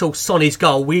overcast any sort of Sonny's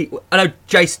goal. I know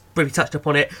Jace briefly touched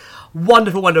upon it.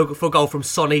 Wonderful goal from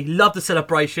Sonny. Love the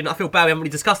celebration. I feel bad we haven't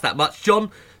really discussed that much.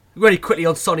 John, really quickly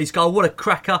on Sonny's goal. What a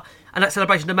cracker. And that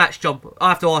celebration of the match, John. I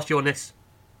have to ask you on this.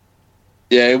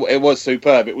 Yeah, it was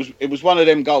superb. It was one of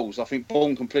them goals, I think,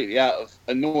 born completely out of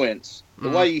annoyance. The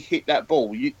way he hit that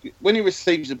ball, when he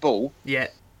receives the ball,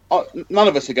 none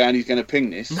of us are going, he's going to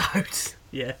ping this. No,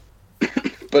 yeah.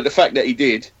 But the fact that he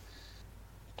did,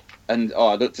 and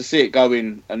to see it go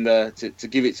in and to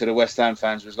give it to the West Ham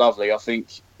fans was lovely. I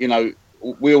think,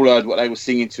 we all heard what they were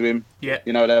singing to him. Yeah.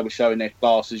 They were showing their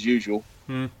class as usual.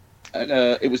 And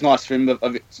it was nice for him,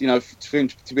 for him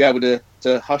to be able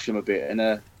to hush him a bit. And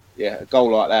a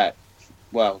goal like that,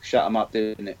 well, shut him up,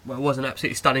 didn't it? Well, it was an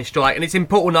absolutely stunning strike, and it's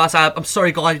important. I'm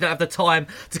sorry, guys, you don't have the time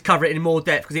to cover it in more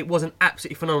depth because it was an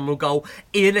absolutely phenomenal goal.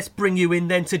 Ian, let's bring you in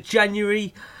then to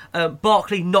January.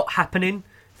 Barkley not happening.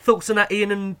 Thoughts on that,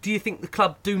 Ian? And do you think the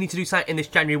club do need to do something in this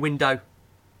January window?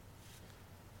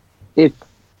 If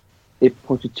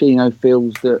Pochettino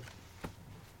feels that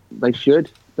they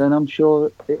should, then I'm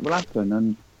sure it will happen.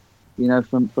 And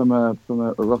from a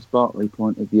Ross Barkley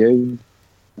point of view,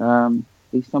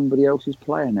 he's somebody else's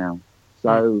player now.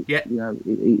 So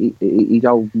he's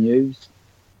old news.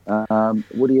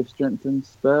 Would he have strengthened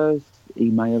Spurs? He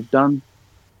may have done,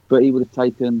 but he would have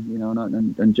taken,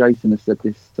 and Jason has said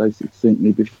this so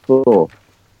succinctly before.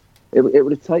 It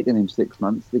would have taken him 6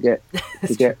 months to get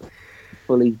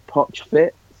fully Poch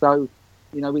fit. So,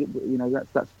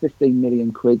 that's 15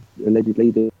 million quid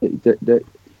allegedly that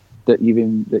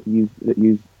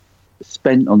you've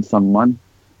spent on someone,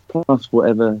 plus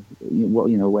whatever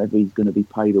he's going to be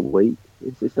paid a week.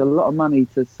 It's a lot of money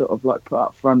to sort of like put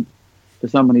up front for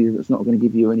somebody that's not going to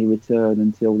give you any return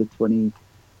until the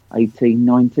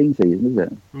 2018-19 season, is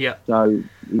it? Yeah. So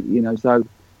so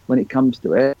when it comes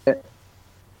to it, I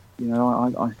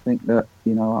think that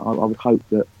I would hope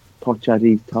that Poch had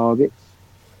his targets.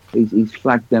 He's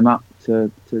flagged them up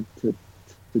to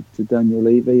Daniel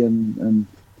Levy and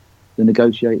the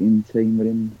negotiating team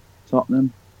within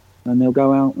Tottenham, and they'll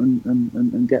go out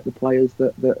and get the players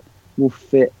that will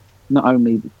fit not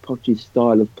only Poch's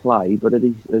style of play, but as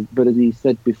he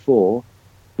said before,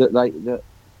 that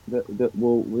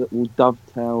will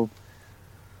dovetail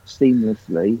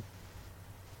seamlessly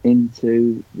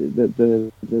into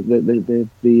the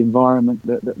environment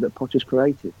that Poch has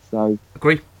created. So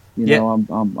agree. I'm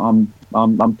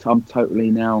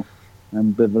totally now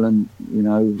ambivalent,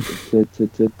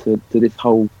 to this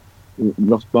whole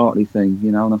Ross Barkley thing,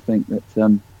 and I think that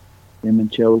him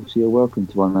and Chelsea are welcome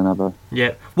to one another.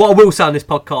 Yeah. What I will say on this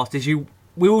podcast is we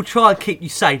will try and keep you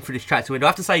sane through this transfer window. I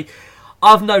have to say,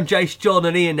 I've known Jace, John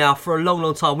and Ian now for a long,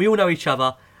 long time. We all know each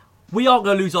other. We aren't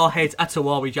going to lose our heads at all,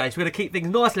 are we, Jace? We're going to keep things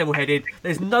nice, level-headed.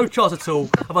 There's no chance at all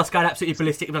of us going absolutely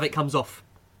ballistic if anything comes off.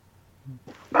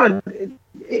 No, it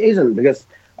isn't, because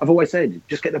I've always said,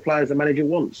 just get the players the manager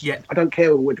wants. Yeah. I don't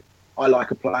care whether I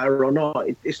like a player or not.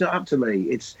 It's not up to me.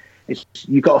 It's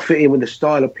you've got to fit in with the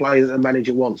style of play that the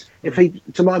manager wants.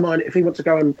 To my mind, if he wants to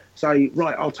go and say,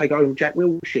 right, I'll take over Jack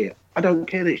Wilshere, I don't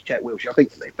care that it's Jack Wilshere. I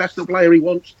think if that's the player he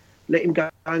wants, let him go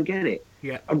and get it.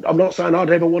 Yeah. I'm not saying I'd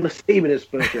ever want to see him in a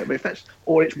Spurs shirt, but if that's,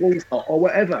 or it's Walcott or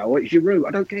whatever, or it's Giroud,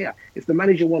 I don't care. If the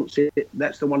manager wants it,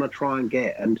 that's the one I try and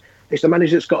get. And it's the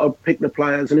manager that's got to pick the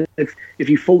players. And if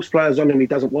you force players on him he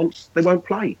doesn't want, they won't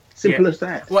play. Simple as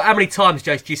that. Well, how many times,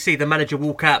 Jace, do you see the manager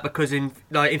walk out? Because in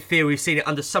theory, we've seen it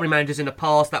under so many managers in the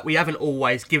past that we haven't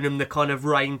always given them the kind of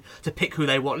reign to pick who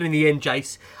they want. And in the end,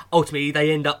 Jace, ultimately they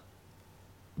end up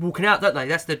walking out, don't they?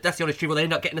 That's the honest truth. Well, they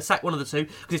end up getting a sack, one of the two,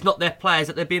 because it's not their players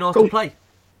that they're being asked to play.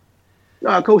 No,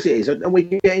 of course it is. And we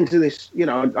get into this,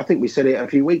 I think we said it a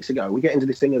few weeks ago, we get into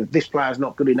this thing of this player's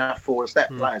not good enough for us,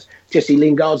 that player's. Jesse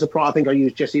Lingard's I think I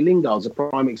used Jesse Lingard as a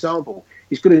prime example.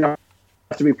 He's good enough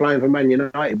to be playing for Man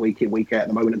United week in, week out at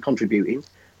the moment and contributing.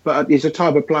 But he's a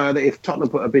type of player that if Tottenham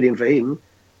put a bid in for him,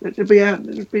 there'd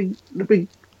be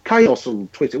chaos on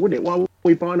Twitter, wouldn't it? Why are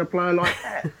we buying a player like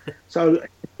that? So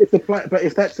if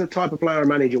that's the type of player a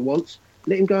manager wants,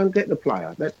 let him go and get the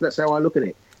player. That's how I look at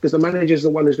it. Because the manager's the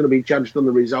one who's going to be judged on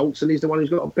the results, and he's the one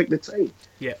who's got to pick the team.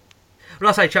 Yeah. Well,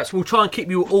 I say, chaps, we'll try and keep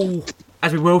you all,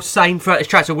 as we will, sane throughout this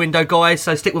transfer window, guys.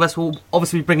 So stick with us. We'll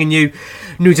obviously be bringing you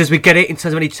news as we get it in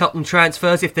terms of any Tottenham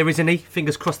transfers, if there is any.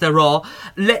 Fingers crossed there are.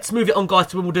 Let's move it on, guys,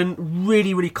 to Wimbledon.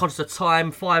 Really, really conscious of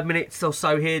time. 5 minutes or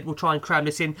so here. We'll try and cram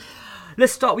this in.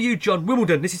 Let's start with you, John.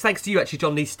 Wimbledon. This is thanks to you, actually,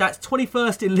 John, these stats.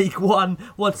 21st in League One.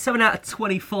 Won 7 out of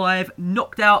 25.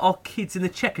 Knocked out our kids in the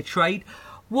checker trade.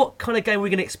 What kind of game are we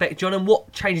going to expect, John, and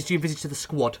what changes do you envisage to the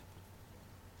squad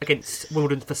against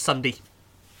Wimbledon for Sunday?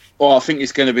 Well, I think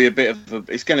it's going to be a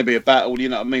battle. You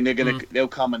know what I mean? They'll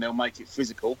come and they'll make it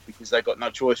physical because they've got no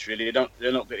choice really.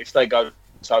 They're not. If they go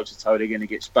toe to toe, they're going to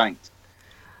get spanked.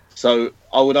 So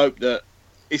I would hope that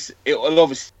it'll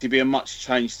obviously be a much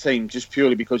changed team just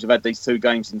purely because we've had these two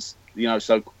games and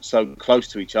so close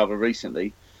to each other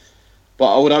recently.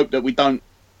 But I would hope that we don't.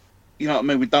 You know what I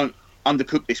mean? We don't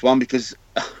undercook this one because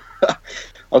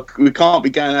we can't be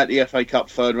going out the FA Cup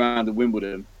third round of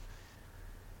Wimbledon,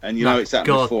 and it's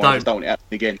happened before. I just don't want it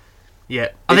happening again. Yeah,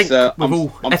 I think with all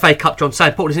FA Cup, John, so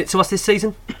important, isn't it, to us this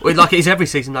season? Like it is every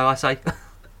season, though, I say.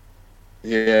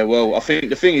 Yeah, well, I think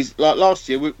the thing is, like last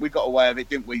year, we got away with it,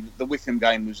 didn't we? The Wickham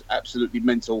game was absolutely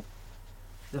mental.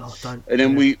 And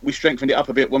then we strengthened it up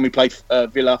a bit when we played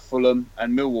Villa, Fulham,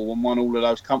 and Millwall, and won all of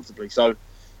those comfortably. So,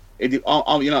 you know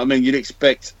what I mean? You'd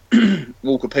expect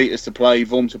Walker Peters to play,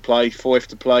 Vorm to play, Foyth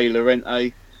to play,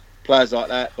 Llorente, players like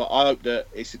that. But I hope that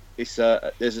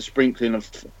there's a sprinkling of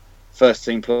first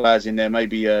team players in there.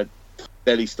 Maybe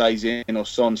Dele stays in or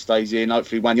Son stays in.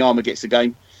 Hopefully Wanyama gets a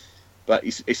game. But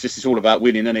it's all about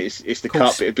winning, isn't it? It's the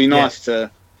cup. It'd be nice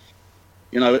to,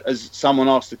 as someone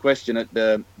asked the question at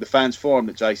the fans forum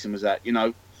that Jason was at,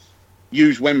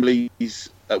 use Wembley as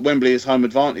home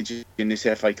advantage in this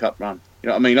FA Cup run. You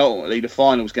know what I mean? Ultimately, the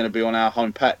final's going to be on our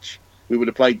home patch. we would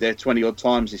have played there 20 odd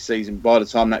times this season by the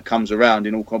time that comes around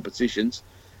in all competitions.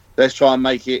 Let's try and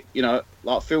make it,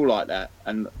 feel like that,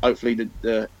 and hopefully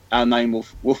our name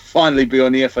will finally be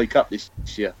on the FA Cup this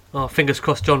year. Oh, fingers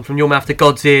crossed, John, from your mouth to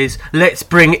God's ears. Let's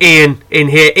bring Ian in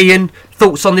here. Ian,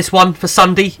 thoughts on this one for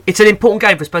Sunday? It's an important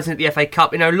game for Spurs at the FA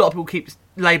Cup. A lot of people keep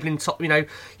labelling top.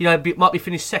 Might be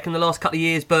finished second the last couple of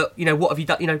years, but what have you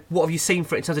done? What have you seen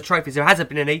for it in terms of trophies? There hasn't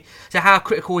been any. So how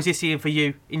critical is this, Ian, for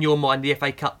you in your mind, the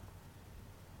FA Cup?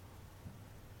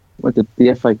 Well,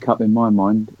 the FA Cup in my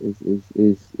mind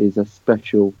is a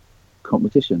special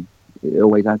competition. It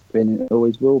always has been. It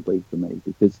always will be for me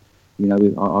because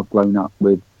I've grown up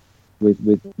with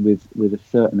a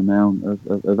certain amount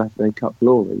of FA Cup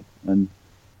glory, and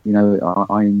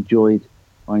I enjoyed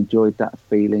that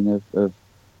feeling of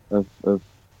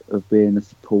being a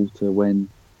supporter when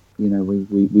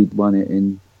we'd won it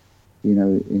in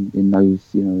those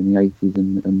in the 80s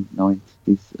and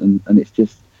 90s, and it's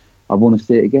just I want to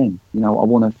see it again. I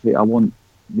want the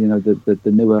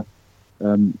newer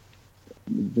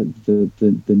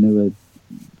the newer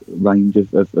range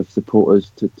of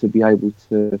supporters to be able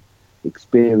to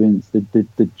experience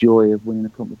the joy of winning a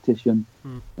competition,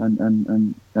 and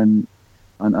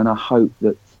I hope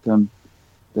that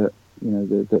that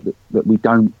we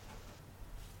don't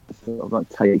sort of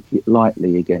take it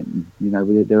lightly again.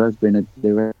 There has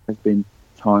been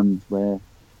times where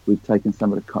we've taken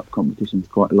some of the cup competitions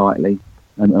quite lightly,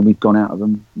 and we've gone out of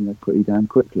them pretty damn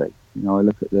quickly. I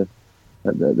look at the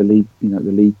league, the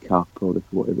League Cup or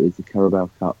whatever it is, the Carabao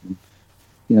Cup. And,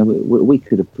 we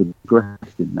could have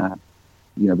progressed in that.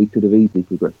 We could have easily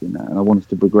progressed in that, and I want us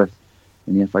to progress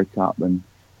in the FA Cup. And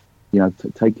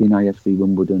taking AFC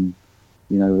Wimbledon,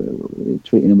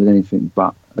 treating them with anything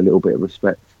but a little bit of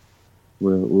respect,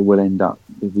 we'll end up,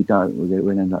 if we don't,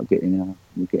 we'll end up getting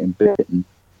bitten.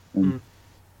 And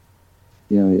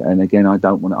and again, I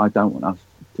don't want us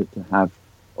to have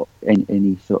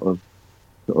any sort of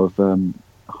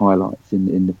highlights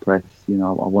in the press. I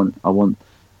want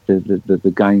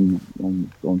the game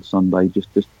on Sunday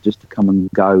just to come and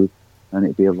go, and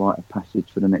it'd be a rite of passage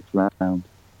for the next round.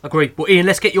 Agreed. Well, Ian,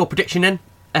 let's get your prediction then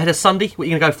ahead of Sunday. What are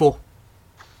you going to go for?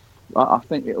 I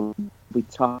think it'll be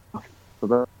tough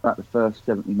for about the first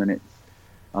 70 minutes.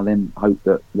 I then hope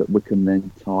that Wimbledon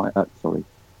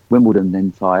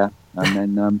then tire,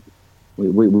 and then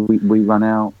we run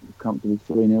out comfortably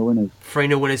 3-0 winners.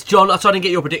 3-0 winners. John, I'll try and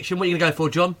get your prediction. What are you going to go for,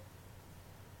 John?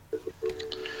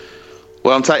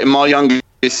 Well, I'm taking my youngest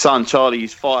son, Charlie,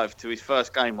 he's 5, to his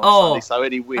first game on Sunday. So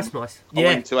any win, that's nice. I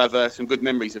want him to have some good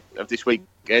memories of this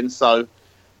weekend. So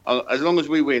as long as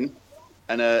we win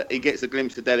and he gets a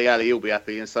glimpse of Dele Alli, he'll be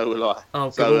happy, and so will I.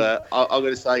 I'm going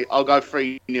to say I'll go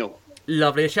 3-0.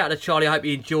 Lovely. A shout out to Charlie. I hope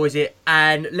he enjoys it.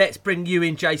 And let's bring you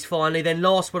in, Jace, finally. Then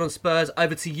last one on Spurs,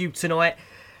 over to you tonight.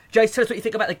 Jace, tell us what you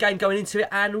think about the game going into it,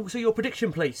 and also your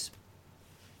prediction, please.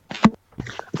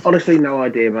 Honestly, no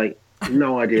idea, mate.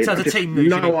 No idea. It's as a team move.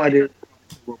 No idea.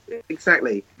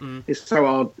 Exactly. It's so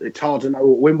hard. It's hard to know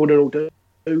what Wimbledon will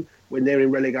do when they're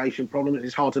in relegation problems.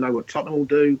 It's hard to know what Tottenham will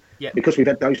do. Yep. Because we've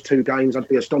had those 2 games. I'd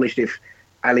be astonished if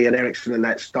Ali and Ericsson and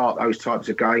that start those types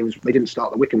of games. They didn't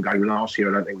start the Wickham game last year,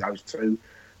 I don't think, those 2.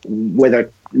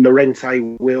 Whether Llorente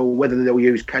will, whether they'll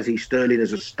use Cassie Sterling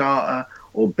as a starter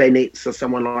or Bennett or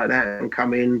someone like that and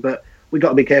come in. But we've got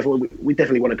to be careful. We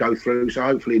definitely want to go through. So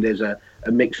hopefully there's a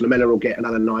mix. Lamella will get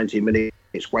another 90 minutes.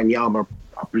 Wanyama,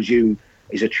 I presume,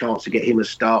 is a chance to get him a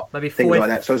start. Maybe things like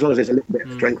that. So as long as there's a little bit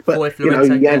of strength. But,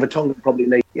 Jan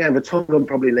Vertonghen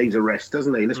probably needs a rest,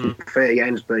 doesn't he? Let's be fair.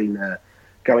 Jan's been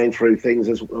going through things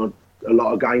as a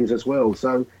lot of games as well.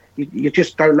 So you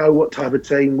just don't know what type of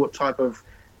team, what type of...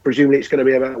 Presumably it's going to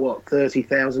be about,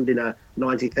 30,000 in a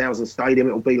 90,000 stadium.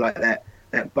 It'll be like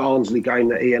that Barnsley game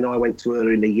that Ian and I went to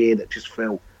earlier in the year that just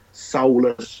felt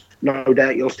soulless. No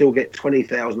doubt you'll still get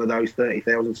 20,000 of those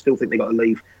 30,000. Still think they've got to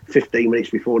leave 15 minutes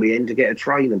before the end to get a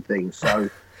train and things. So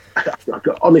I've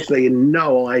got honestly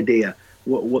no idea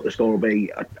what the score will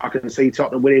be. I can see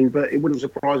Tottenham winning, but it wouldn't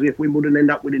surprise me if Wimbledon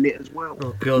end up winning it as well.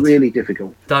 Oh, God. Really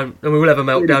difficult. Don't. And we will have a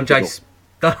meltdown, really Jace.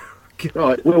 Oh,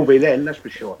 it will be then, that's for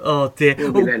sure. Oh, dear.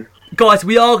 Will be then. Guys,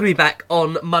 we are going to be back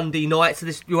on Monday night, so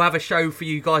we'll have a show for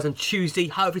you guys on Tuesday,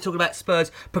 hopefully talking about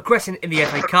Spurs progressing in the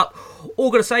FA Cup. All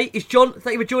I'm going to say is, John,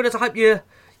 thank you for joining us. I hope your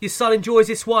son enjoys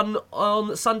this one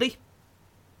on Sunday.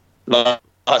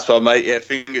 That's one, mate. Yeah,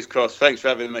 fingers crossed. Thanks for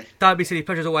having me. Don't be silly.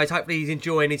 Pleasure as always. Hopefully he's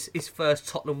enjoying his first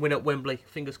Tottenham win at Wembley.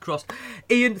 Fingers crossed.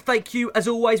 Ian, thank you as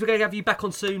always. We're going to have you back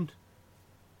on soon.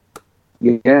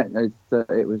 Yeah,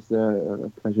 it was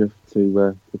a pleasure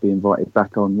to be invited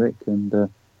back on, Rick, and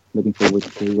looking forward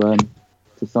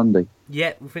to Sunday.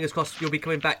 Yeah, well, fingers crossed you'll be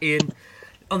coming back in.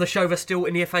 on the show. They're still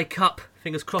in the FA Cup,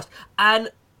 fingers crossed. And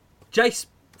Jace,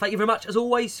 thank you very much, as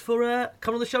always, for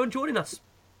coming on the show and joining us.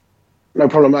 No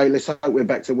problem, mate. Let's hope we're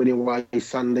back to winning away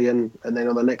Sunday, and then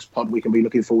on the next pod we can be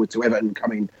looking forward to Everton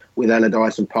coming with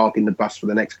Allardyce and parking the bus for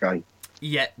the next game.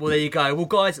 Yeah, well, there you go. Well,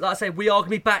 guys, like I say, we are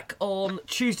going to be back on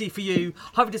Tuesday for you,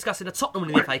 hopefully discussing the Tottenham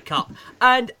winning the FA Cup.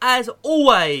 And as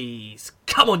always,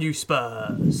 come on, you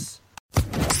Spurs.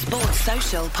 Sports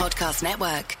Social Podcast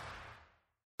Network.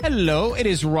 Hello, it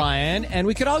is Ryan, and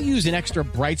we could all use an extra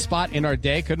bright spot in our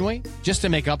day, couldn't we? Just to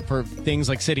make up for things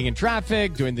like sitting in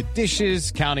traffic, doing the dishes,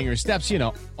 counting your steps, you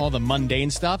know, all the mundane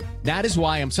stuff. That is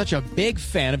why I'm such a big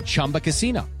fan of Chumba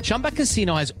Casino. Chumba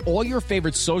Casino has all your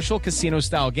favorite social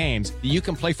casino-style games that you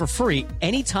can play for free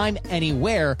anytime,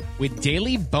 anywhere with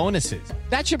daily bonuses.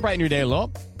 That should brighten your day a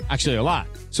little. Actually, a lot.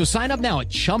 So sign up now at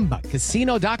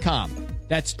ChumbaCasino.com.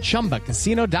 That's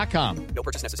ChumbaCasino.com. No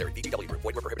purchase necessary. VGW Group.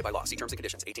 Void where prohibited by law. See terms and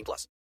conditions. 18+.